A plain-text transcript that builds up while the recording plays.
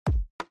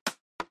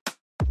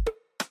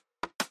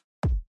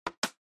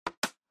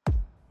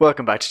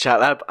Welcome back to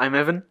Chat Lab. I'm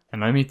Evan.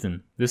 And I'm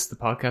Ethan. This is the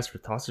podcast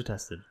where thoughts are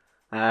tested.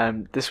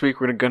 This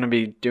week we're going to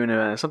be doing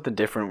something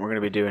different. We're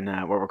going to be doing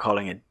what we're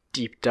calling a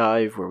deep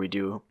dive, where we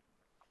do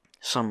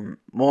some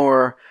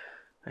more,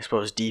 I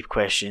suppose, deep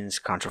questions,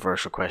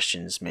 controversial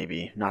questions.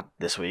 Maybe not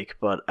this week,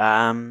 but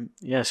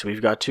so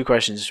we've got two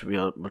questions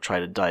we'll try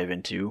to dive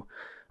into,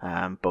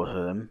 both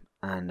of them,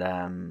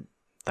 and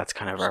that's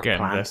kind of Just our get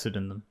plan. invested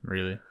in them,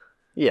 really.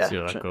 Yeah, See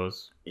how that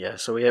goes. Yeah,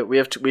 so we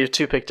have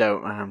two picked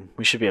out.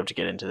 We should be able to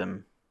get into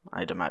them,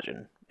 I'd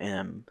imagine.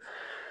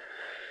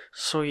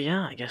 So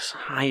yeah, I guess,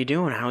 how you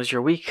doing? How's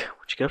your week?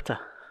 What you get up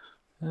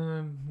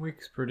to?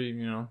 Week's pretty,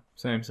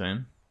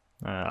 same.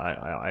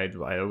 I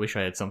wish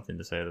I had something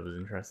to say that was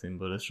interesting,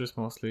 but it's just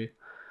mostly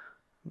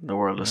The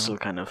world is still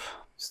kind of...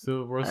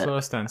 we're still at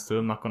a standstill.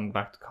 I'm not going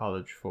back to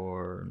college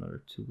for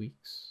another 2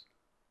 weeks.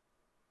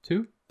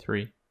 2?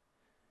 3.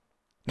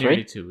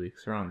 Nearly 2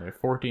 weeks, around there.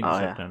 14th of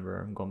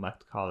September, I'm going back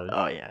to college.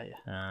 Oh, yeah.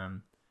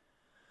 So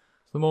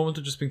the moment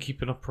I've just been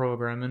keeping up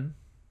programming.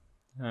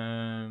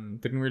 Didn't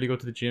really go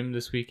to the gym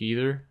this week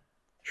either.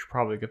 Should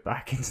probably get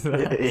back into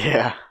that.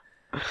 Yeah.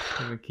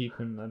 I've been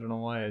keeping, I don't know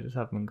why, I just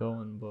haven't been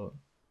going, but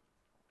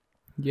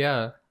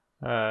yeah.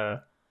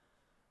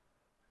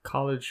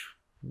 College,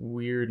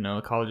 weird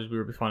now. Colleges,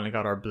 we finally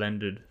got our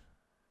blended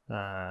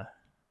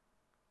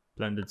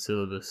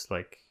syllabus,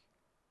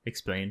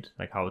 explained,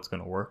 how it's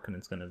going to work, and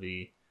it's going to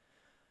be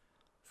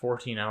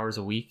 14 hours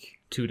a week,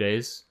 2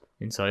 days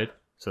inside,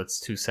 so it's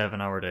 2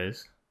 7-hour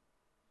days,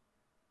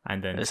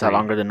 and then is that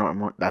longer than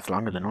normal? That's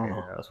longer than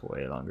normal. Yeah, that's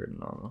way longer than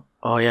normal.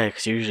 Oh yeah,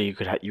 because usually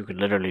you could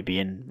literally be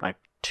in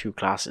 2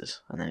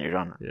 classes and then you're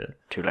done. Yeah,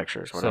 2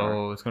 lectures, whatever.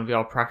 So it's going to be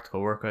all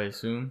practical work, I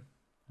assume,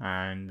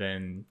 and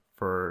then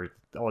for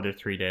the other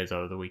 3 days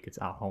out of the week it's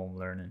at home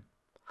learning.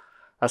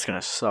 That's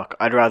gonna suck.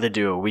 I'd rather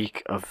do a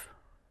week of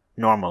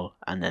normal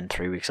and then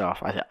 3 weeks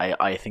off.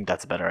 I think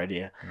that's a better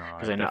idea,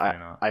 because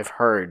I've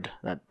heard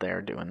that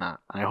they're doing that.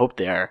 I hope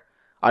they are.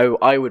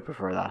 I would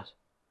prefer that.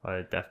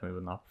 I definitely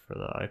would not prefer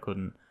that. I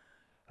couldn't.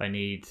 I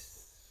need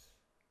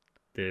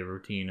the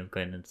routine of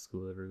going into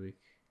school every week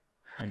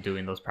and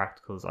doing those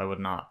practicals. I would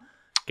not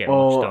get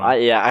much done.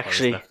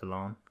 Actually, if I was left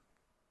alone.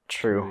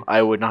 True.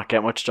 I would not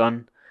get much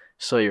done.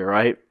 So you're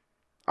right.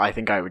 I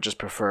think I would just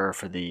prefer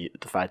for the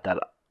fact that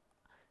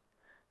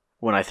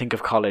when I think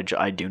of college,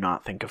 I do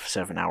not think of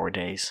 7-hour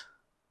days,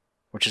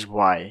 which is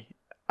why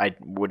I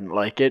wouldn't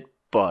like it.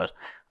 But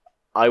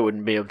I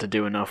wouldn't be able to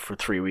do enough for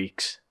 3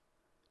 weeks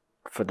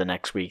for the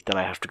next week that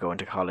I have to go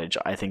into college.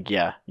 I think,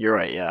 yeah, you're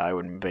right. Yeah, I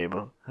wouldn't be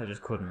able. I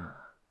just couldn't.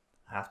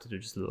 I have to do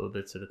just little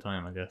bits at a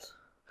time, I guess.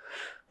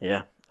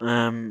 Yeah.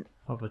 How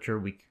about your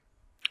week?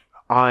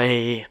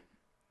 I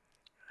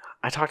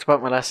talked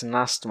about my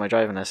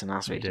driving lesson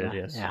last week. You did,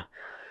 yes. Yeah.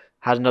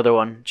 Had another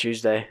one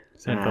Tuesday.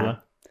 Same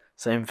fella.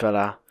 Same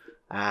fella.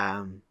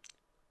 I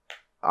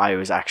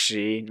was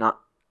actually not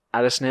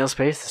at a snail's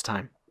pace this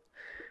time.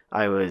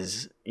 I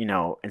was,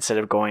 instead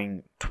of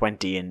going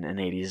 20 in an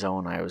 80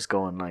 zone, I was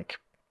going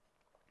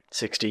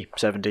 60,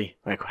 70,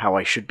 how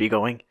I should be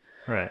going.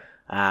 Right.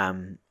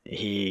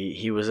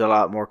 He was a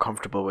lot more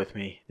comfortable with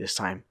me this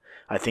time.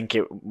 I think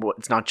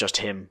it's not just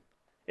him.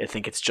 I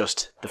think it's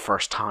just the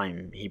first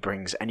time he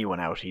brings anyone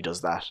out, he does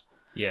that.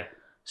 Yeah.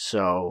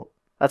 So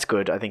that's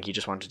good. I think he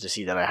just wanted to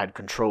see that I had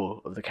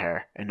control of the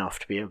car enough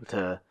to be able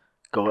to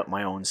go at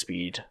my own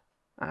speed.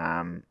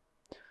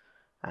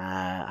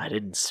 I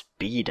didn't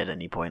speed at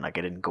any point, I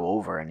didn't go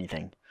over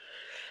anything.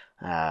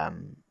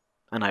 And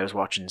I was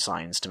watching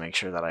signs to make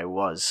sure that I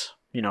was,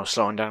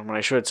 slowing down when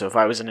I should. So if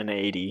I was in an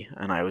 80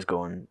 and I was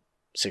going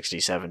 60,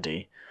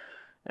 70,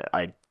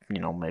 I'd,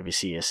 maybe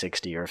see a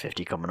 60 or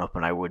 50 coming up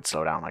and I would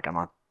slow down.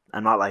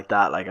 I'm not like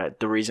that.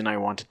 The reason I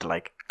wanted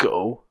to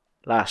go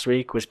last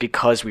week was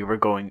because we were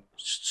going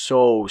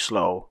so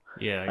slow.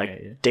 Yeah, I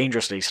get you.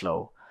 Dangerously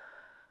slow.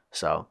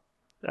 So,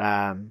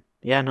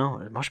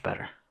 much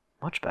better.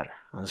 Much better.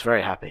 I was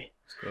very happy.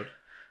 That's good.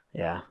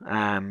 Yeah.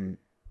 I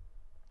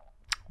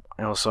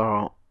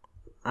also,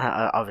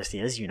 obviously,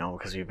 as you know,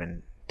 because we've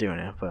been doing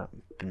it, but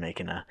been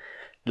making a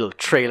little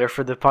trailer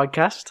for the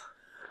podcast.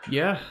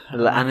 Yeah. A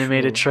little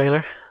animated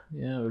trailer.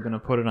 Yeah, we're going to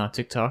put it on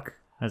TikTok,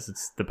 as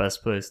it's the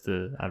best place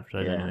to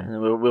advertise anything.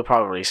 And we'll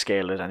probably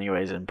scale it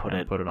anyways and put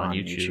it on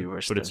YouTube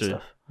or but it's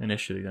stuff.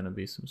 Initially going to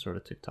be some sort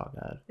of TikTok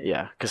ad.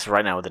 Yeah, because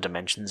right now the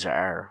dimensions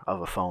are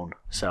of a phone,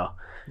 so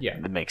yeah,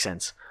 it makes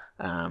sense.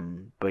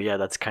 But yeah,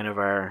 that's kind of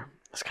what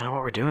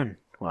we're doing.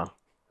 Well,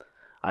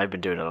 I've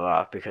been doing it a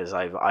lot because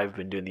I've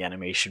been doing the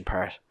animation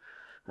part.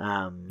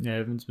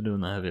 Evan's been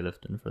doing the heavy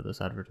lifting for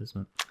this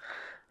advertisement.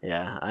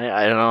 Yeah,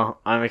 I don't know.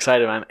 I'm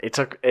excited, man.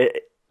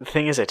 The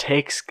thing is, it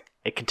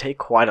can take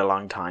quite a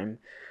long time.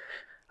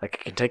 It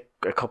can take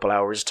a couple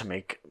hours to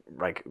make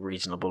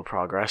reasonable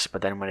progress,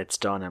 but then when it's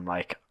done, I'm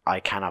I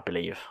cannot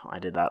believe I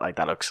did that.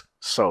 That looks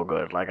so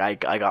good. I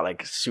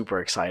got super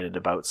excited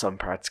about some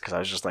parts because I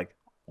was just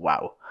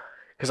wow.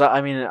 Because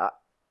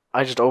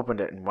I just opened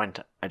it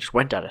and I just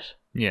went at it.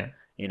 Yeah.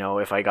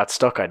 If I got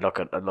stuck, I'd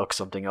look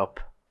something up.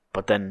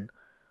 But then,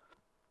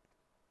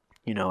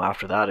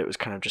 after that, it was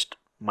kind of just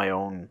my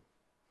own,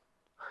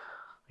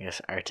 I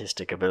guess,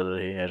 artistic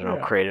ability. I don't know,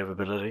 Yeah. creative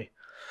ability.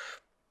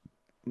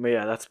 But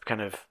yeah, that's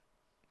kind of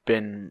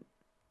been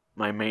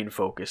my main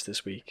focus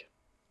this week.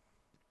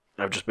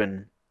 I've just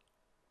been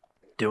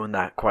doing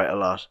that quite a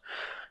lot.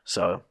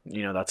 So,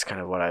 that's kind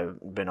of what I've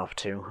been up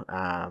to.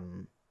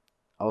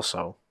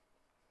 Also,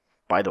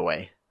 by the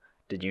way,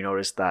 did you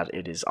notice that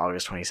it is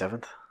August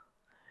 27th?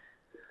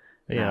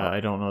 Yeah, Now, I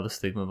don't know the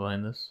stigma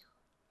behind this.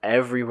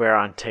 everywhere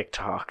on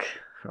TikTok,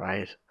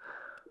 right?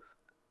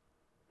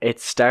 It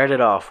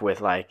started off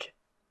with like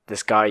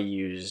this guy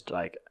used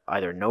like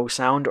either no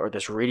sound or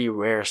this really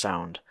rare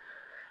sound,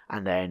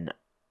 and then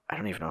I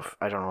don't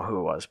know who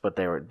it was, but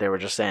they were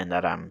just saying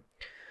that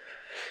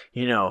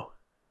you know,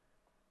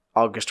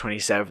 August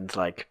 27th,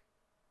 like,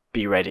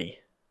 be ready.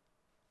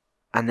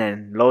 And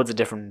then loads of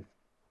different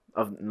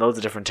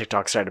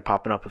TikToks started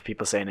popping up of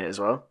people saying it as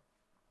well.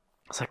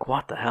 It's like,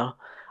 what the hell?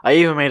 I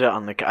even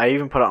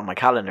put it on my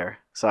calendar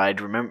so I'd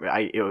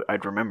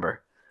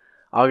remember.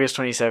 August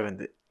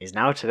 27th is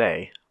now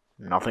today.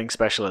 Nothing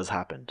special has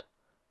happened.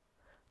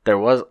 There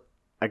was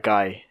a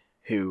guy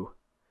who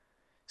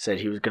said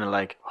he was gonna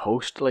like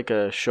host like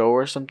a show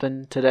or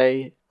something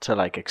today to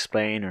like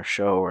explain or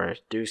show or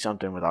do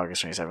something with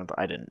August 27th.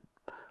 I didn't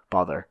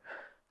bother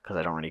because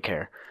I don't really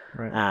care.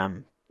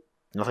 Right.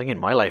 Nothing in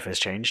my life has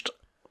changed.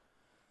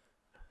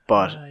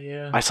 But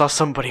yeah. I saw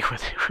somebody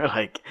with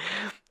like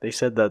they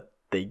said that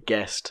they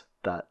guessed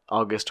that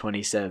August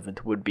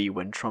 27th would be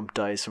when Trump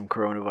dies from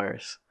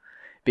coronavirus,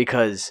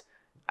 because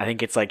I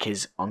think it's like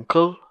his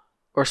uncle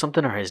or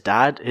something, or his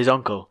dad, his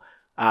uncle,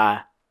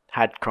 had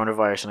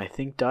coronavirus and I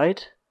think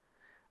died,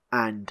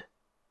 and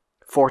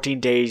 14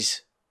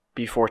 days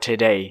before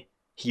today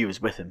he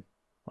was with him.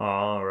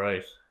 Oh,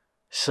 right.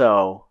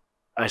 So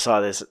I saw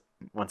this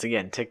once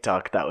again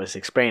TikTok that was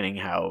explaining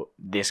how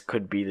this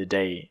could be the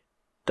day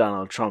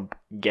Donald Trump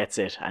gets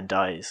it and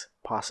dies,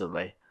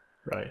 possibly.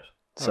 Right.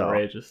 So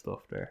outrageous stuff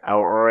there.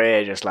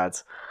 outrageous,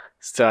 lads.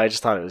 So I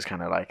just thought it was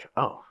kind of like,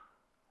 oh,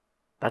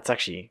 that's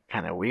actually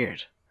kind of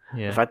weird.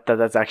 Yeah. The fact that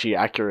that's actually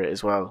accurate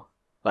as well.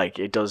 Like,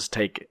 it does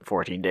take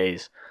 14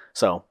 days.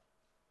 So,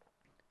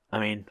 I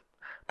mean,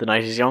 the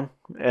night is young.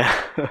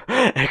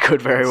 It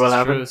could very well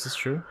happen. This is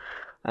true.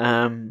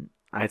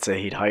 I'd say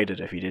he'd hide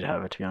it if he did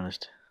have it, to be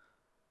honest.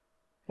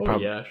 Oh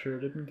yeah, sure.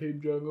 Didn't Kim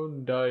Jong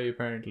Un die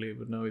apparently,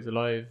 but now he's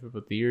alive,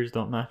 but the years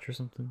don't match or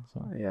something.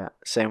 So. Yeah,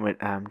 same with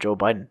Joe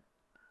Biden.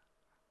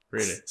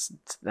 Really?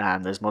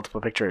 There's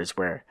multiple pictures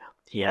where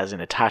he has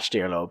an attached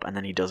earlobe, and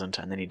then he doesn't,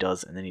 and then he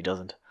does, and then he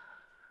doesn't.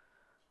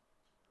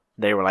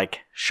 They were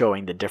like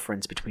showing the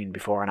difference between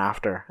before and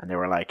after, and they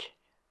were like,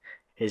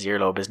 his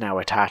earlobe is now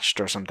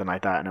attached or something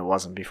like that, and it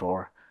wasn't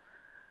before.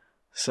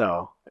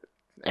 So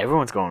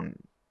everyone's going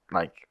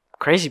like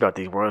crazy about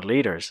these world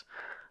leaders.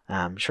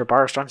 Sure,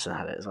 Boris Johnson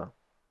had it as well.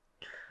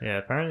 Yeah,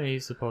 apparently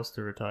he's supposed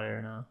to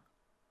retire now.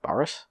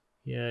 Boris?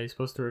 Yeah, he's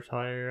supposed to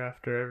retire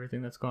after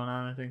everything that's going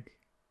on, I think.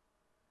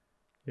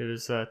 It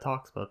was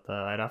talks about that.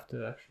 I'd have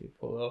to actually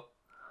pull up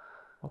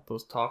what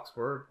those talks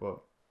were, but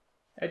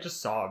I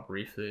just saw it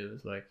briefly. It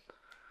was like,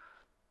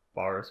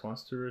 Boris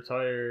wants to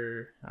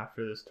retire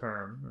after this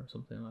term or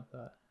something like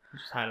that. He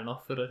just had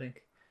enough of it, I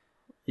think.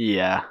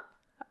 Yeah.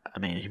 I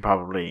mean,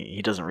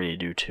 he doesn't really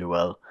do too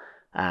well.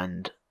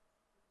 And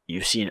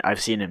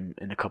I've seen him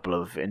in a couple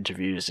of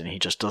interviews and he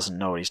just doesn't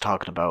know what he's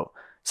talking about.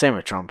 Same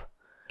with Trump.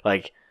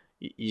 Like,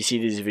 you see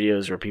these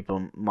videos where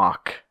people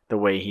mock the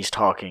way he's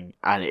talking,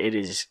 and it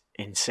is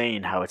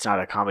insane how it's not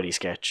a comedy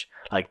sketch.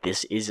 Like,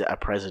 this is a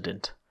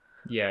president.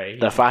 Yeah.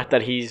 The fact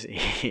that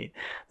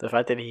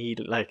he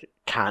like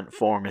can't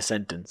form a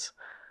sentence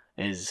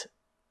is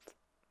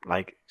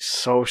like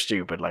so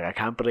stupid. Like, I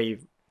can't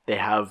believe they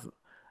have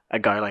a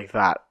guy like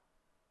that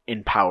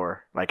in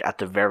power, like at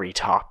the very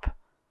top.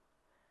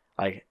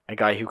 Like, a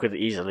guy who could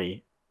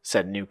easily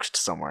send nukes to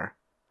somewhere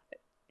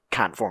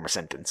can't form a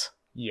sentence.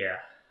 Yeah.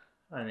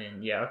 I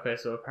mean, yeah, okay,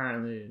 so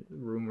apparently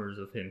rumors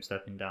of him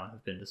stepping down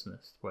have been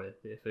dismissed by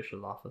the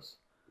official office.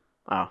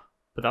 Oh.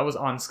 But that was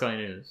on Sky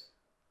News.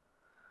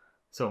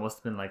 So it must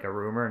have been like a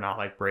rumor, not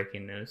like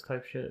breaking news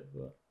type shit.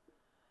 But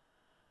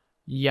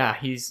yeah,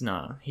 he's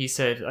not. He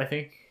said, I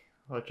think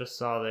what I just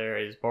saw there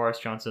is Boris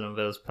Johnson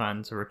unveils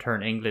plan to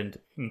return England,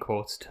 in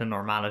quotes, to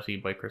normality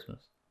by Christmas.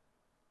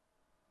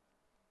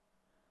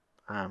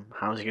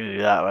 How's he gonna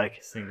do that?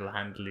 Like,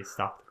 single-handedly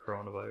stop the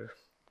coronavirus.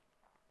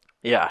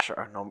 Yeah,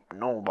 sure.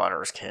 No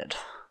Butter's kid.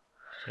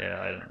 Yeah,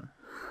 I don't know.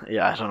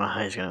 Yeah, I don't know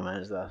how he's gonna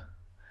manage that.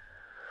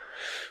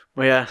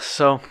 But yeah,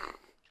 so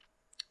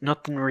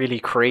nothing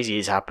really crazy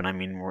has happened. I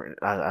mean, we're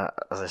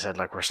as I said,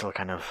 like, we're still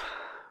kind of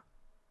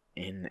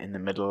in the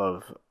middle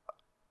of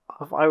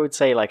I would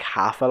say like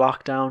half a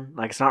lockdown.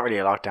 Like, it's not really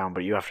a lockdown,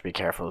 but you have to be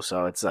careful.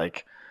 So it's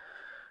like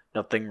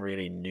nothing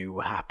really new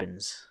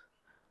happens.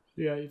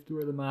 Yeah, you have to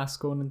wear the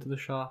mask going into the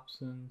shops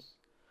and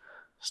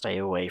stay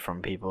away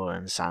from people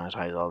and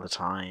sanitize all the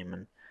time.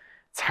 And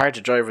it's hard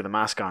to drive with a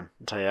mask on,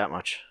 I'll tell you that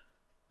much.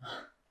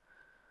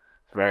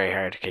 It's very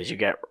hard because you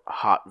get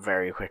hot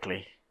very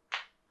quickly.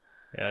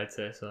 Yeah, I'd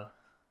say so.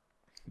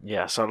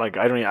 Yeah, so like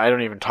I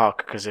don't even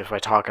talk, because if I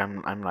talk,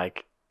 I'm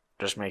like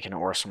just making it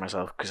worse for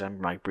myself because I'm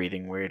like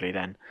breathing weirdly.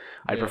 Then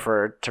I Yeah.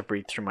 prefer to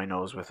breathe through my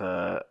nose with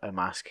a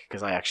mask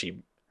because I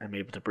actually am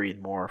able to breathe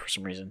more for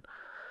some reason.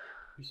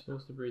 You're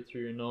supposed to breathe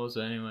through your nose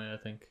anyway, I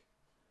think.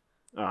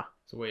 Ah.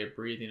 It's a way of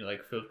breathing, it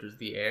like filters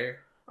the air.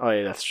 Oh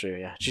yeah, that's true.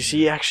 Yeah. Do you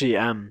see actually?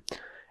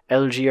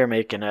 LG are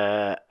making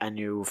a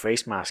new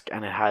face mask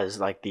and it has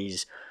like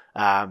these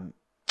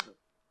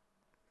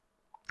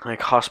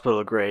like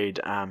hospital grade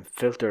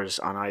filters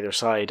on either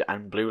side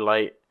and blue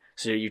light.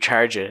 So you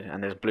charge it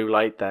and there's blue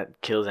light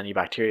that kills any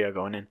bacteria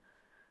going in.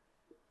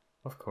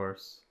 Of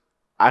course.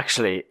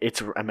 Actually,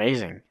 it's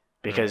amazing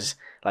because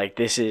like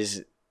this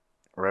is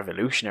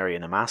revolutionary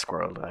in the mask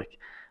world. Like,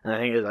 and I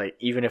think it's like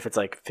even if it's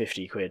like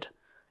 50 quid,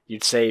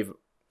 you'd save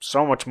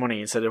so much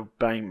money instead of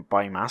buying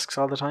masks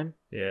all the time.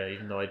 Yeah,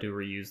 even though I do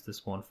reuse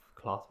this one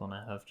cloth one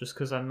I have, just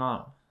because I'm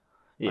not.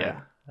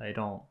 Yeah, I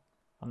don't.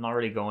 I'm not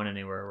really going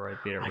anywhere where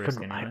I'd be at risk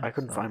anyway. I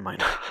couldn't find mine.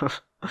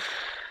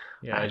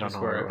 Yeah, I just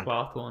wear a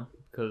cloth one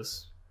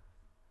because.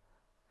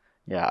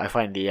 Yeah, I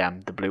find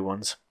the blue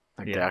ones,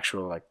 like the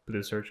actual like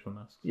blue surgical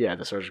masks. Yeah,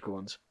 the surgical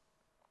ones.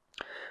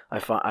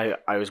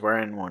 I was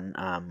wearing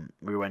one.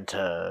 We went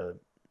to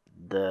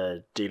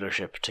the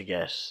dealership to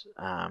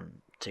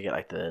get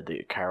like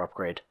the car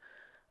upgrade,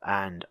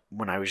 and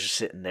when I was just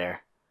sitting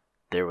there,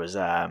 there was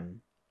I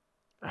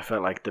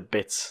felt like the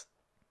bits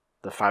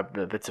of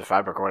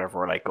fabric or whatever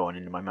were like going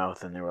into my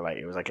mouth, and they were like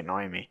it was like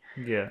annoying me.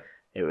 Yeah.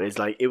 It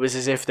was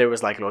as if there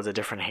was like loads of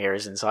different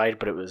hairs inside,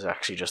 but it was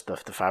actually just the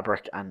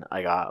fabric, and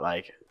I got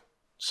like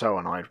so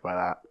annoyed by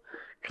that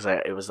because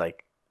it was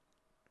like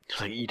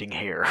eating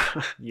hair.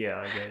 Yeah,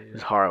 I get it. It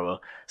was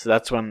horrible. So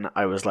that's when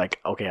I was like,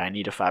 okay, I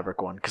need a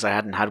fabric one because I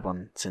hadn't had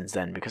one since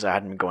then because I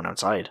hadn't been going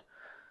outside.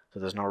 So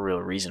there's no real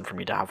reason for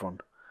me to have one.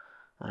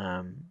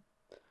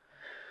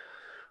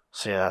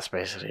 So yeah, that's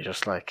basically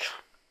just like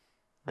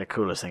the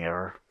coolest thing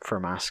ever for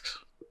masks.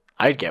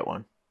 I'd get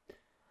one.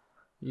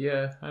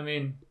 Yeah, I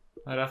mean,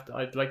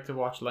 I'd like to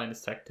watch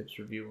Linus Tech Tips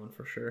review one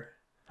for sure.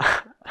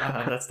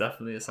 That's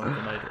definitely something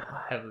I'd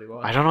heavily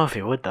watch. I don't know if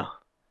he would though.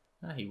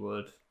 He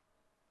would.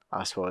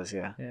 I suppose,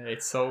 yeah. Yeah,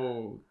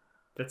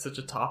 that's such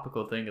a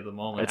topical thing at the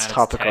moment. It's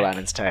topical and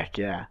it's tech,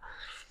 yeah.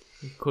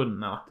 You couldn't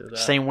not do that.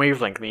 Same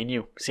wavelength, me and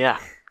you. So yeah.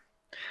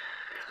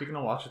 Speaking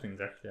of watching things,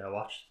 actually, I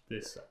watched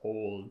this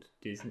old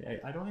Disney.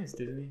 I don't think it's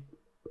Disney,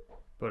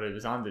 but it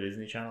was on the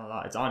Disney Channel a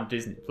lot. It's on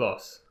Disney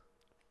Plus.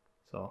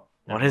 So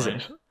what is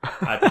it?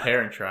 The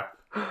Parent Trap.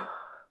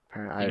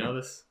 You know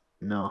this?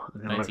 No.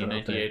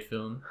 1998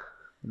 film.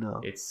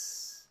 No.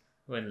 It's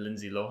when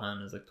Lindsay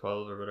Lohan is like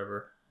 12 or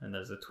whatever, and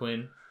there's a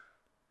twin.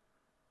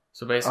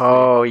 So basically,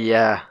 oh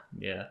yeah.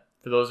 Yeah.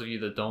 For those of you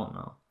that don't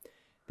know,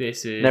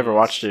 this is never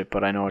watched it,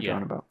 but I know what you're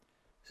on about.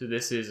 So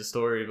this is a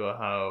story about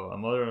how a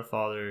mother and a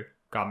father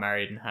got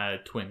married and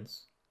had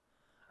twins,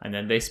 and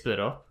then they split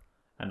up,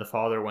 and the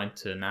father went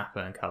to Napa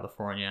in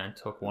California and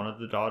took one of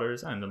the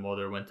daughters, and the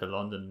mother went to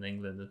London in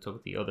England and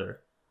took the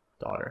other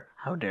daughter.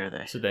 How dare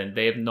they? So then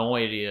they have no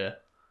idea.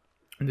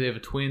 They have a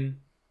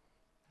twin,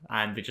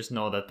 and they just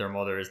know that their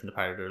mother isn't a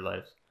part of their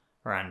lives,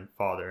 and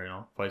father,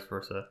 vice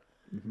versa.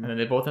 Mm-hmm. And then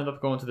they both end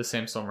up going to the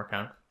same summer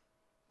camp.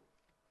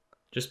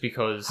 Just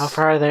because. How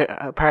far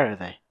apart are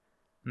they?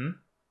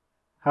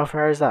 How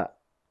far is that?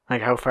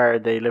 Like, how far are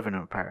they living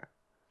apart?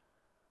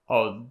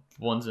 Oh,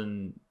 one's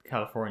in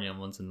California and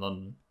one's in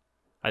London.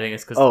 I think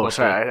it's because. Oh,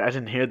 sorry, I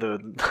didn't hear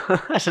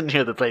I didn't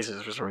hear the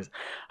places for some reason.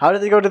 How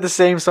did they go to the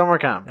same summer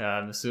camp? Yeah,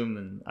 I'm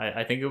assuming.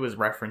 I think it was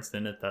referenced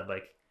in it that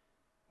like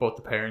both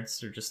the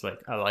parents are just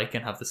like alike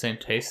and have the same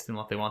taste in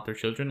what they want their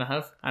children to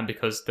have, and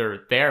because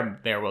they're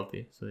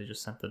wealthy, so they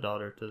just sent the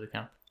daughter to the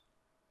camp,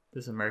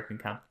 this American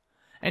camp.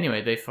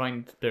 Anyway, they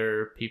find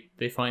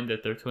that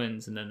they're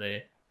twins, and then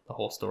the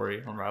whole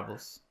story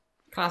unravels.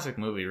 Classic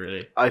movie,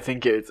 really. I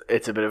think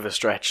it's a bit of a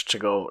stretch to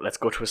go, let's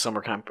go to a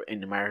summer camp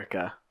in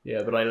America.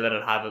 Yeah, but I let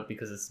it have it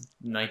because it's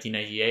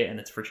 1998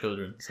 and it's for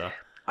children, so.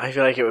 I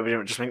feel like it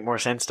would just make more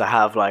sense to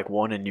have like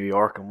one in New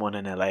York and one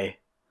in LA.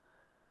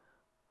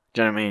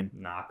 Do you know what I mean?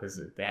 Nah, because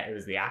it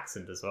was the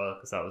accent as well,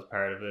 because that was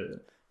part of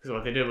it. Because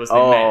what they did was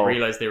they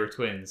realised they were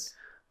twins.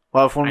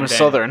 Well, if one was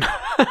Southern.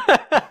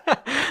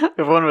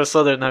 If one was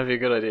Southern, that'd be a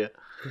good idea.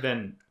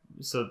 Then,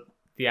 so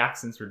the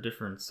accents were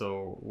different,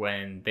 so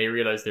when they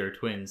realised they were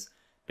twins,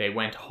 they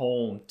went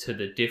home to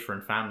the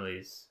different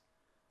families.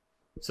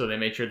 So they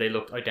made sure they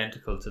looked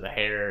identical to the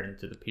hair and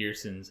to the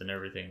piercings and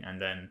everything,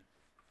 and then,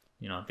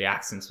 the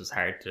accents was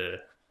hard to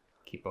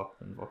keep up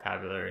and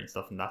vocabulary and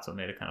stuff, and that's what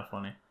made it kind of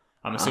funny.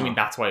 I'm assuming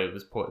that's why it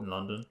was put in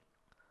London,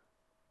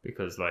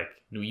 because like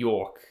New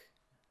York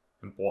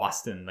and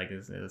Boston, like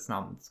it's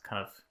not, it's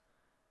kind of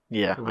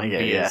I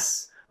get it. Yeah,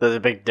 there's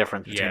a big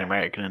difference between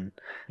American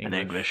and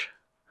English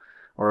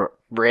or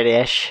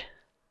British.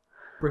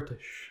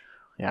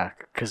 Yeah,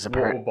 because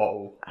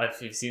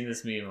if you've seen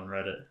this meme on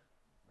Reddit,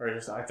 or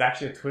it's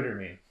actually a Twitter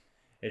meme.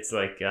 It's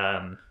like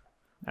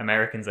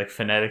Americans like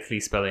phonetically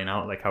spelling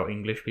out like how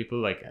English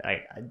people like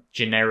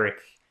generic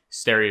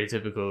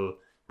stereotypical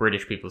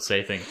British people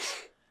say things.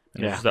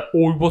 And it's just like,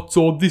 oh, what's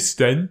all this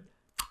then?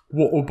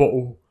 What a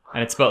bottle.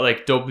 And it's spelled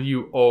like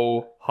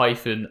WO-OO,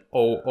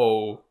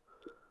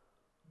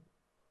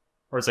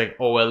 or it's like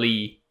OLE,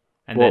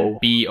 and Whoa.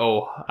 then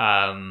BO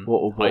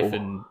Whoa,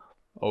 hyphen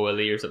OLE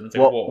or something. It's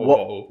like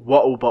Whoa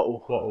Bottle.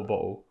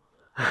 Bottle.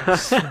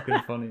 It's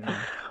fucking funny, man.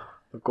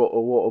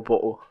 Water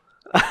bottle.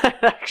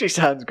 It actually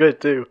sounds good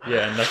too.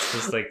 Yeah, and that's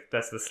just like,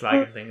 that's the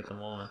slagging thing at the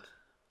moment.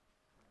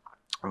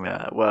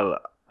 Yeah, well,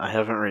 I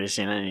haven't really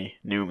seen any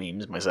new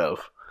memes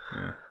myself.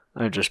 Yeah.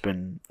 I've just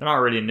been... They're not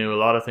really new. A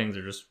lot of things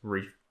are just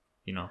Yeah.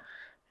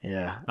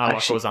 not a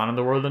lot goes on in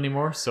the world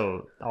anymore,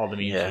 so all the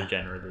memes are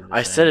generally the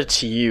I same. said it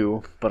to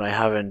you, but I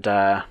haven't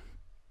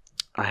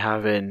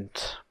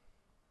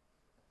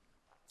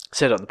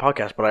said it on the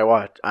podcast, but I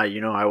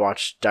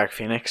watched Dark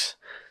Phoenix,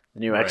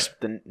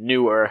 the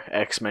newer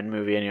X-Men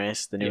movie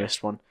anyways, the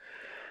newest one.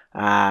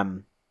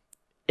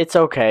 It's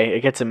okay.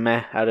 It gets a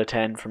meh out of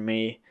 10 from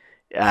me.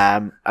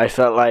 I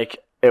felt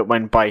like it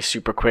went by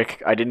super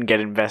quick. I didn't get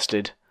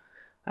invested.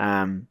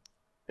 It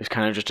was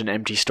kind of just an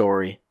empty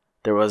story.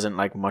 There wasn't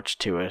like much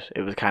to it.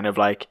 It was kind of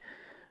like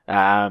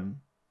good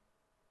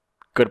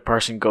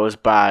person goes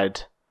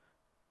bad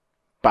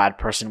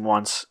person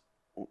wants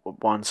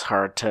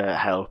her to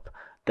help,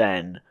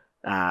 then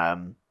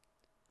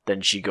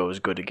she goes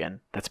good again.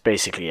 That's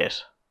basically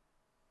it.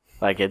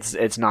 Like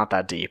it's not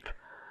that deep.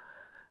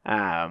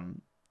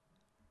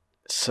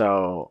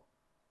 So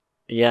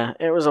yeah,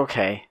 it was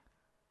okay.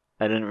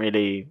 I didn't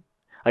really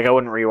I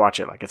wouldn't rewatch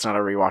it. Like, it's not a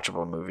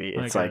rewatchable movie.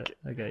 It's I get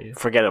you.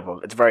 Forgettable.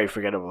 It's very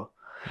forgettable.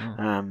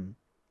 Oh.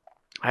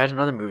 I had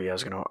another movie I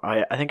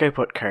think I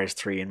put Cars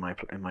 3 in my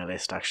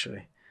list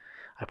actually.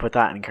 I put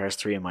that and Cars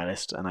 3 in my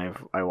list, and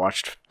I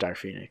watched Dark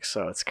Phoenix,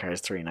 so it's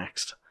Cars 3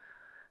 next.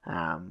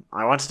 I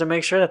wanted to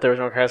make sure that there was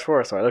no Cars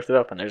 4, so I looked it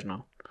up and there's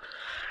no.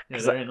 Yeah,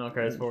 there ain't no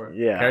Cars 4.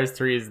 Yeah. Cars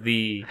 3 is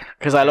the...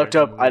 Because I looked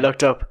up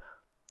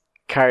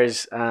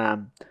Cars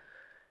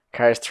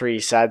 3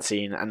 sad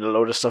scene, and a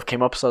load of stuff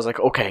came up, so I was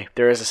like, okay,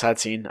 there is a sad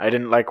scene. I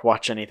didn't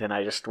watch anything.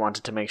 I just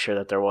wanted to make sure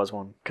that there was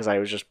one, because I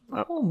was just...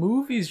 The whole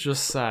movie's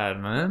just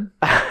sad, man.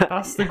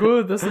 That's the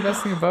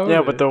best thing about it.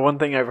 Yeah, but the one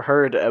thing I've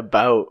heard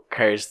about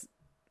Cars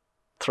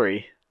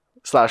 3/4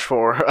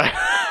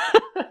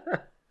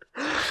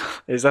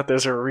 is that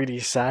there's a really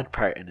sad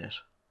part in it.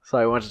 So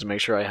I wanted to make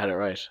sure I had it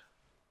right.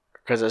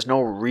 Because there's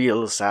no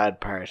real sad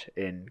part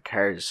in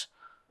Cars.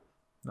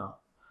 No.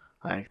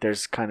 Like,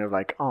 there's kind of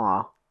like,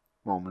 aw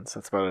moments.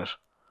 That's about it.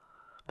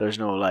 There's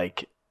no,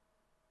 like,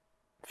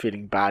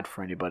 feeling bad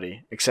for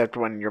anybody. Except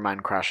when your man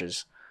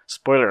crashes.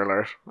 Spoiler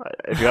alert.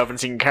 If you haven't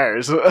seen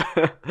Cars,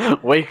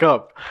 wake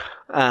up.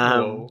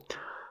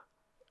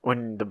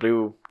 When the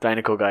blue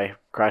Dynaco guy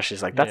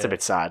crashes, like, that's a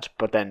bit sad.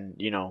 But then,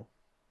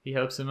 he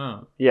helps him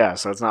out. Yeah,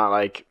 so it's not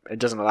like, it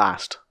doesn't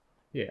last.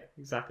 Yeah,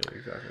 exactly.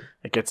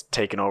 It gets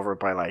taken over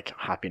by, like,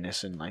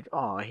 happiness and, like,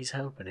 oh, he's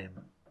helping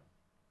him.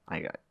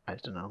 I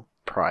don't know.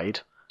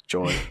 Pride.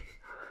 Joy.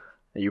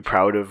 Are you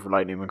proud of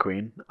Lightning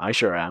McQueen? I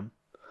sure am.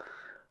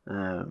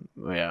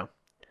 Yeah.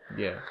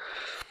 Yeah.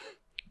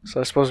 So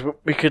I suppose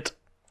we could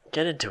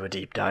get into a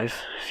deep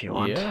dive if you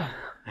want. Yeah.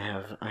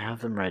 I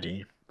have them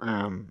ready.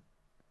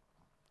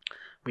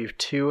 We have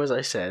two, as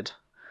I said.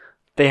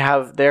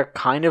 They're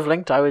kind of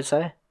linked, I would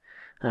say.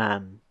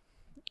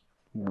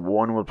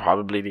 One will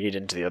probably lead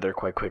into the other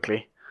quite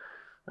quickly.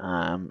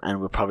 And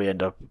we'll probably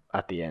end up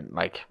at the end,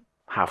 like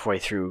halfway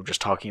through,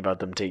 just talking about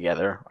them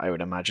together, I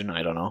would imagine.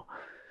 I don't know.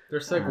 They're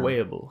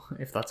segueable,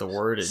 if that's a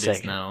word it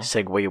is now.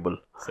 Segueable.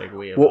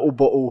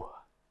 Segueable.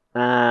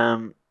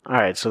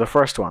 Alright, so the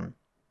first one.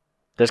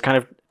 There's kind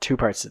of two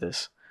parts to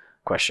this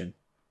question.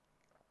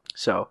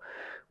 So,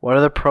 what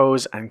are the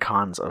pros and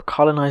cons of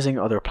colonizing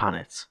other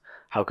planets?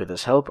 How could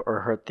this help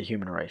or hurt the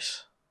human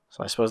race?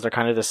 So I suppose they're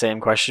kind of the same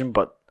question,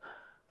 but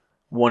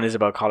one is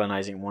about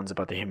colonizing, one's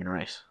about the human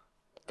race.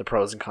 The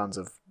pros and cons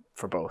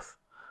for both.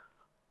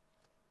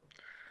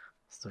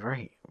 It's a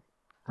very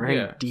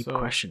deep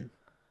question.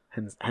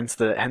 Hence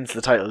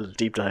the title,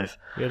 Deep Dive.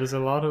 Yeah, there's a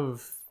lot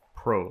of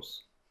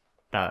pros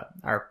that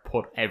are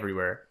put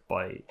everywhere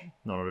by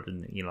none other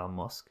than Elon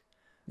Musk.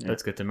 Yeah.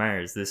 Let's get to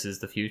Mars. This is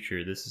the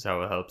future. This is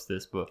how it helps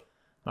this. But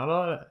not a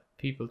lot of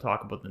people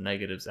talk about the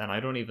negatives, and I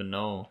don't even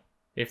know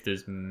if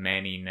there's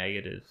many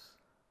negatives.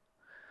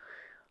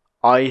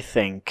 I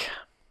think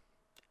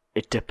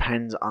it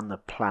depends on the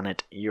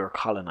planet you're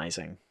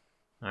colonizing.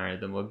 Alright,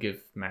 then we'll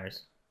give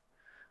Mars.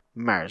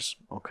 Mars,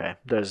 okay.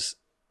 There's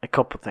a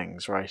couple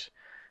things, right?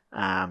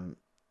 I'm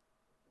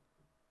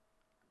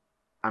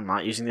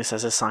not using this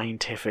as a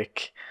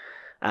scientific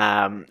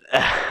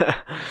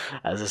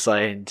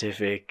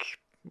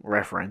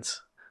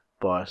reference,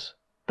 but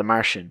the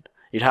Martian,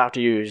 you'd have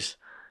to use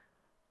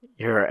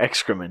your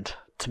excrement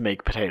to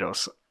make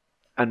potatoes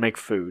and make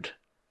food.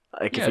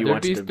 Like, if you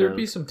wanted to build... there'd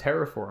be some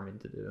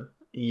terraforming to do.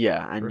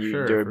 Yeah, and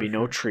there would be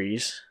no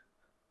trees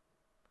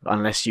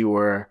unless you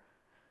were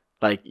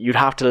like, you'd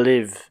have to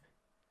live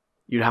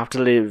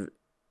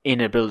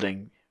in a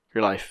building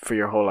for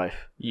your whole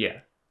life. Yeah.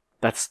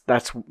 That's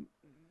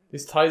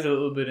This ties a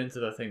little bit into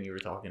that thing you were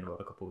talking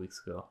about a couple of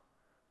weeks ago.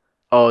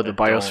 Oh, the dome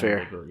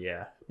biosphere. they built,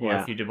 yeah. Well,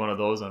 Yeah. if you did one of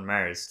those on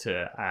Mars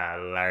to a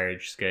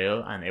large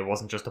scale, and it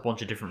wasn't just a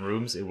bunch of different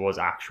rooms, it was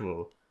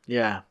actual.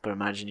 Yeah, but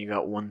imagine you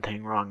got one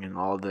thing wrong and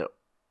all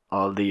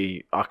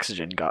the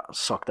oxygen got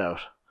sucked out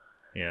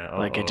Yeah.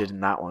 like it Uh-oh. did in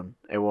that one.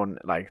 It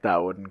wouldn't like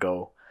that wouldn't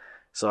go.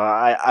 So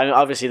I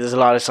obviously there's a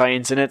lot of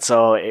science in it,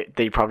 so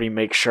they probably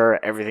make sure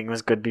everything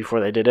was good before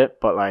they did it.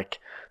 But like,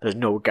 there's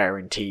no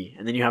guarantee,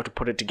 and then you have to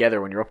put it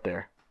together when you're up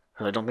there.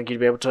 And I don't think you'd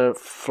be able to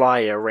fly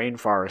a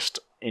rainforest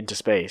into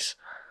space.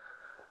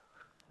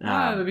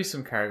 There'll be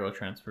some cargo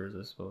transfers,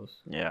 I suppose.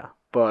 Yeah,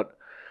 but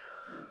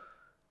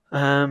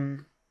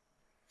um,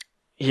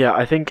 yeah,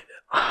 I think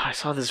I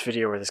saw this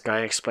video where this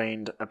guy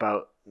explained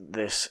about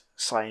this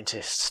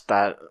scientists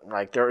that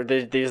like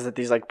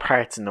these like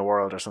parts in the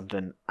world or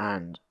something,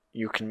 and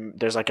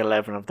there's like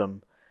 11 of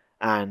them,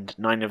 and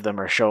 9 of them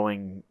are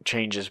showing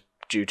changes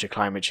due to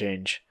climate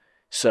change.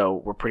 So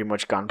we're pretty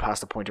much gone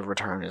past the point of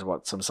return, is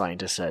what some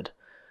scientists said,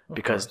 Of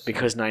because course.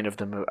 because 9 of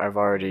them have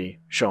already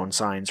shown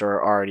signs or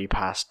are already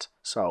passed.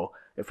 So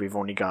if we've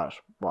only got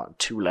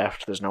 2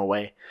 left, there's no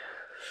way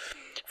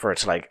for it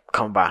to like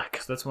come back.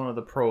 So that's one of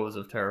the pros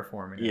of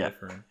terraforming. Yeah.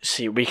 Different.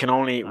 See, we can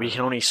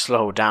only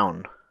slow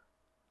down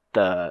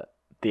the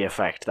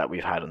effect that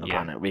we've had on the Yeah.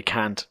 planet. We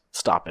can't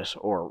stop it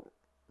or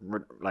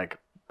like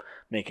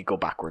make it go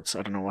backwards.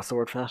 I don't know what's the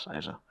word for that. I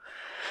don't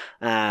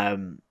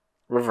know.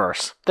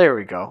 Reverse. There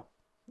we go.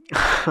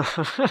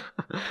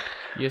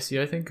 Yeah, see,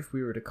 I think if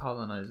we were to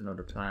colonize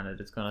another planet,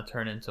 it's going to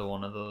turn into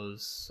one of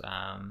those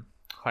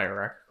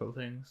hierarchical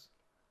things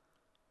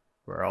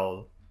where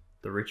all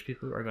the rich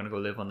people are going to go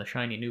live on the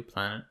shiny new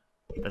planet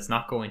that's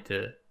not going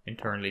to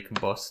internally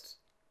combust,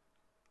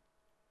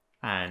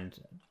 and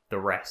the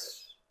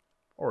rest,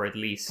 or at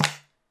least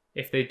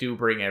if they do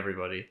bring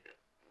everybody,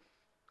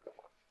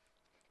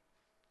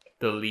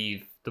 they'll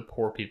leave the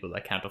poor people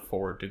that can't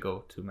afford to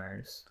go to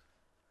Mars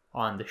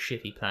on the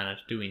shitty planet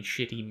doing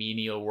shitty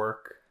menial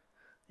work.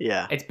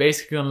 Yeah. It's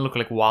basically going to look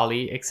like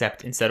WALL-E,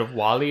 except instead of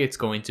WALL-E, it's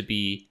going to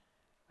be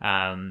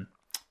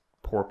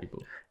poor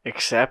people.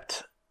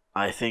 Except,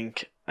 I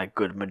think a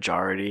good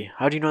majority.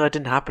 How do you know that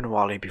didn't happen,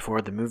 Wally,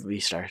 before the movie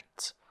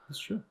starts? That's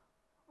true.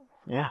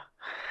 Yeah.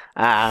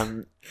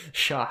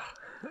 Shah.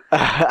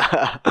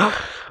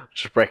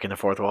 Just breaking the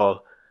fourth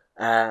wall.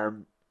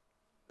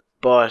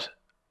 But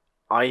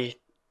I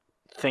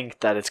think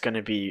that it's going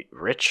to be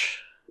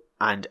rich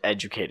and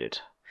educated,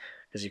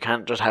 because you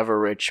can't just have a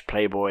rich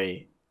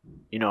playboy.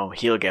 You know,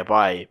 he'll get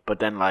by, but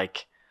then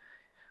like,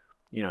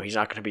 you know, he's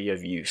not going to be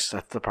of use.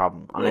 That's the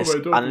problem.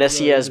 Unless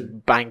he has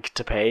bank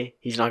to pay,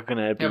 he's not going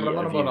to be. Yeah, but I'm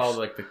not of about use. all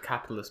like the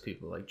capitalist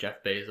people, like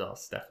Jeff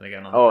Bezos, definitely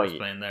getting on the Oh, first yeah.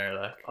 plane there.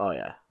 Like, Oh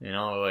yeah. you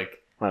know, like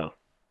Well,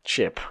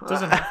 ship. it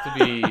doesn't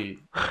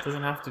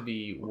have to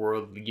be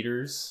world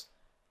leaders.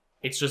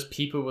 It's just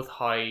people with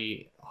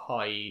high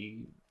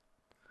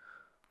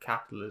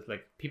capitalist,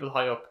 like people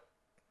high up,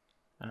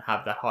 and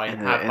have that high in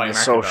have the high market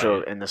social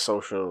value. in the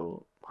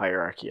social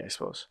hierarchy, I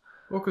suppose.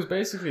 Well, because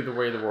basically the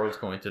way the world's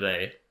going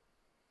today,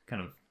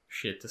 kind of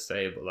shit to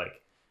say, but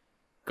like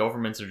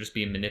governments are just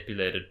being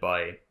manipulated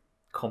by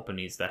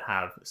companies that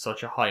have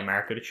such a high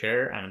market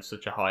share and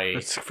such a high.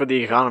 It's for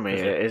the economy.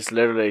 Is it? It's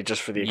literally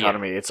just for the Yeah.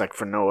 economy. It's like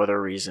for no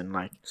other reason.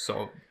 Like,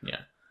 So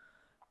yeah,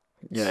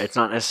 yeah, it's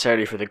not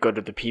necessarily for the good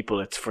of the people.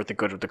 It's for the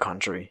good of the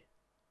country.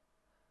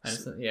 and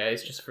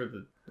it's just for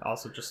the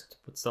also just to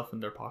put stuff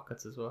in their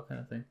pockets as well, kind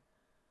of thing.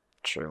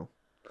 True.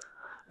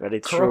 Very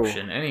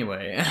Corruption, true.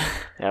 anyway.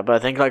 Yeah, but I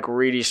think like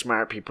really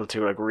smart people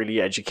too, like really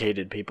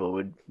educated people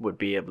would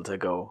be able to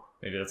go.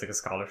 Maybe that's like a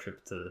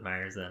scholarship to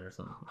Mars then or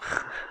something.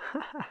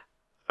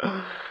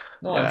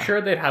 No, Yeah. I'm sure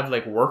they'd have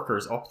like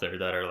workers up there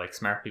that are like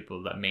smart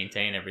people that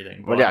maintain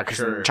everything. Well, yeah, I'm because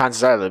sure,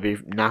 chances are they'll be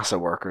NASA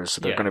workers, so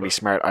they're Yeah, going to be but-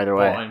 smart either but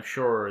way. I'm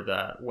sure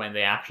that when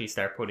they actually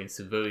start putting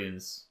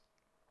civilians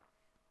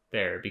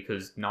there,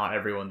 because not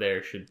everyone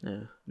there should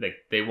Yeah.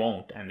 like they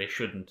won't and they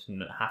shouldn't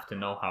have to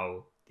know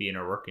how the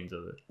inner workings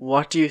of it.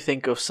 What do you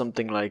think of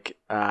something like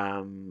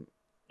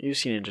you've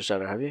seen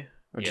Interstellar, have you?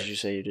 Or did Yes. you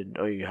say you didn't?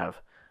 Oh, you have.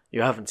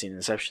 You haven't seen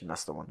Inception,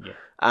 that's the one.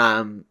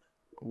 Yeah.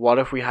 What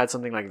if we had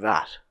something like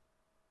that?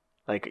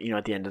 Like, you know,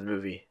 at the end of the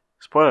movie.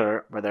 Spoiler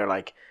alert, where they're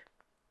like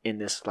in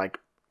this like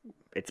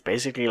it's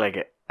basically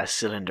like a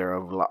cylinder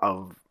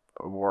of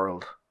a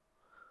world.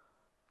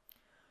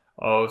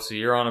 Oh, so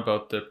you're on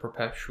about the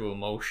perpetual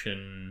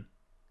motion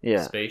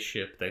Yeah.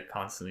 spaceship that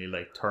constantly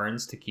like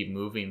turns to keep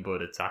moving,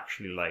 but it's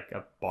actually like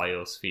a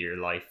biosphere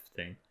life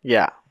thing.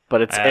 Yeah.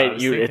 But it's I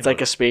was thinking it's like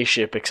about- a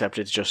spaceship, except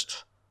it's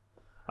just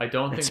I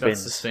don't It think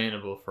spins. that's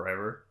sustainable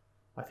forever.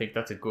 I think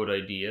that's a good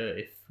idea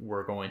if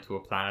we're going to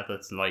a planet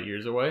that's light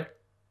years away.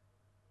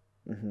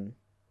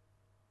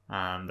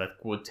 That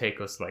would take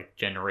us like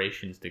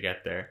generations to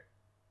get there.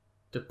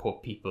 To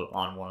put people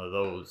on one of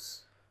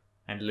those,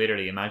 and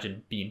literally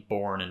imagine being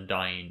born and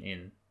dying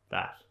in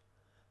that.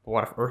 But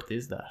what if Earth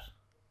is that?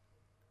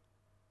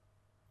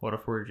 What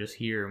if we're just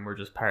here and we're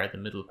just part of the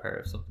middle part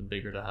of something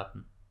bigger to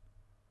happen?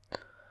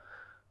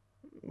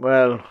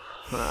 Well,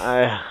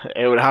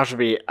 it would have to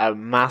be a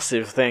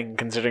massive thing,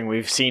 considering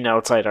we've seen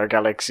outside our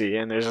galaxy,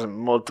 and there's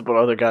multiple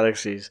other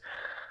galaxies,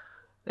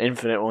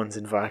 infinite ones,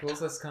 in I fact. suppose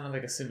that's kind of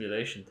like a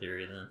simulation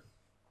theory then.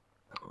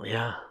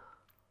 Yeah.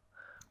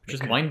 Which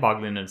is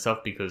mind-boggling in itself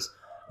because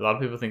a lot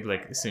of people think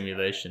like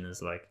simulation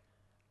is like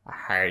a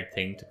hard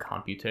thing to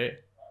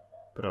computate.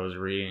 But I was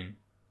reading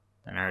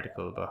an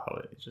article about how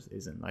it just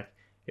isn't. Like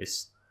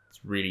it's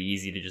really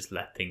easy to just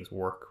let things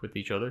work with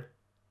each other.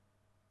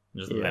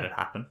 And just let it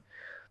happen.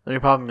 The only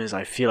problem is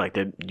I feel like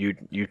that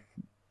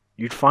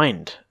you'd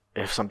find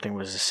if something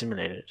was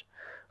simulated,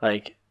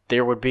 like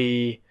there would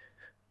be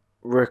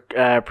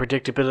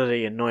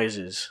predictability in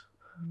noises.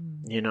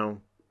 You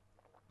know,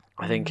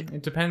 I think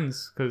it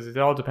depends because it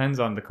all depends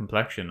on the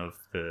complexion of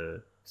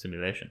the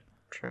simulation.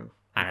 True.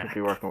 And I could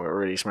be working with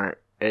really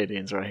smart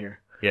aliens right here.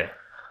 Yeah.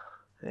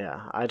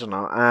 Yeah, I don't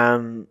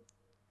know.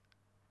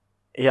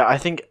 Yeah, I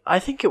think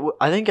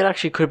it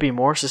actually could be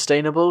more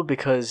sustainable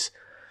because,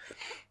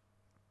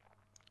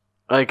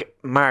 like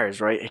Mars,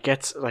 right? It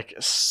gets like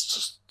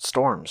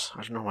storms.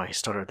 I don't know why I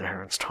stuttered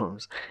there on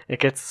storms.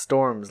 It gets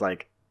storms,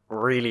 like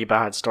really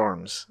bad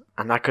storms,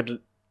 and that could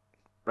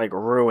like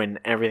ruin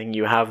everything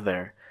you have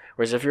there.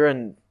 Whereas if you're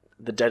in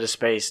the dead of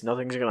space,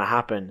 nothing's gonna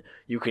happen.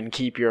 You can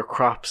keep your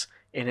crops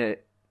in a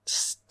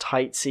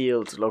tight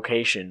sealed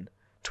location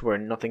to where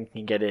nothing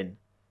can get in.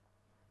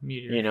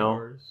 Meteor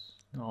showers,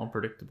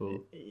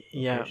 unpredictable.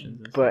 Yeah,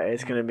 but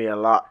it's going to be a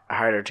lot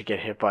harder to get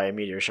hit by a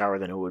meteor shower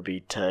than it would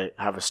be to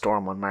have a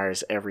storm on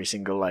Mars every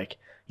single, it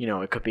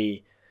could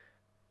be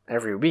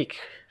every week.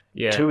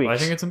 Yeah, 2 weeks. I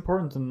think it's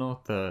important to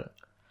note that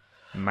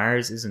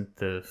Mars isn't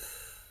the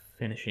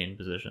finishing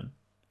position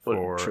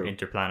for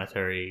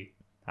interplanetary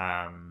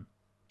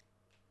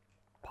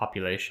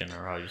population,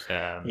 or how you say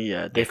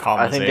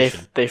I think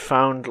they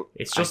found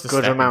it's just a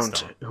good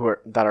amount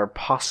that are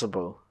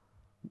possible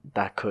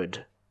that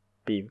could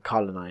be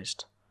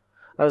colonized.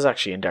 That was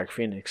actually in Dark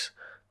Phoenix.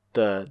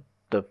 The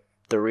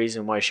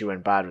reason why she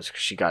went bad was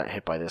because she got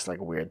hit by this like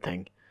weird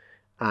thing,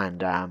 and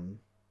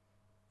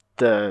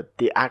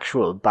the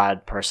actual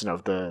bad person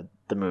of the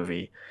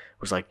movie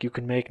was like, you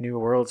can make new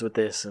worlds with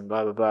this and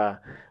blah blah blah,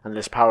 and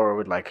this power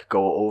would like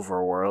go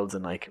over worlds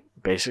and like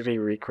basically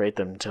recreate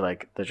them to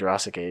like the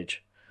Jurassic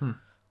Age.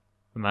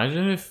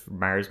 Imagine if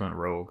Mars went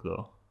rogue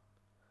though.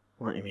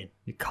 What do you mean?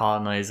 You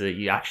colonize it,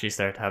 you actually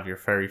start to have your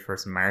very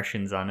first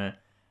Martians on it,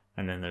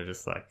 and then they're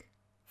just like,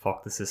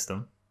 fuck the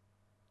system.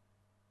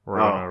 We're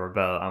gonna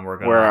rebel and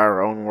we're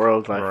our own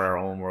world, we're our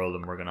own world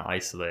and we're gonna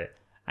isolate.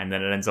 And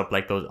then it ends up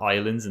like those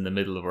islands in the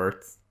middle of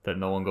Earth that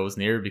no one goes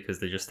near because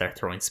they just start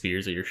throwing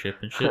spears at your ship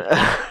and shit.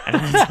 And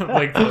it ends up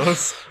like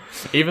those.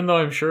 Even though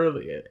I'm sure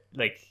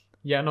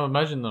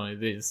imagine though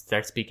they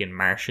start speaking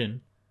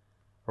Martian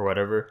or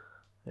whatever.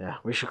 Yeah,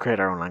 we should create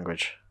our own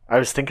language. I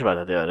was thinking about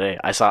that the other day.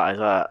 I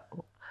saw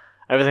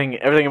everything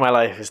in my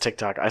life is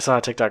TikTok. I saw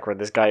a TikTok where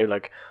this guy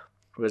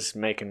was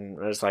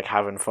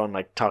having fun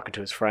like talking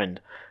to his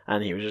friend,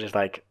 and he was just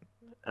like,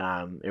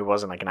 it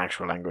wasn't like an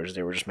actual language.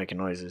 They were just making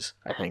noises,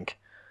 I think.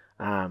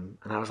 And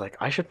I was like,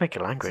 I should make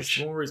a language.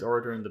 It's more he's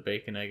ordering the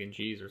bacon, egg, and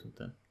cheese or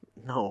something.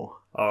 No.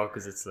 Oh,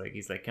 because it's like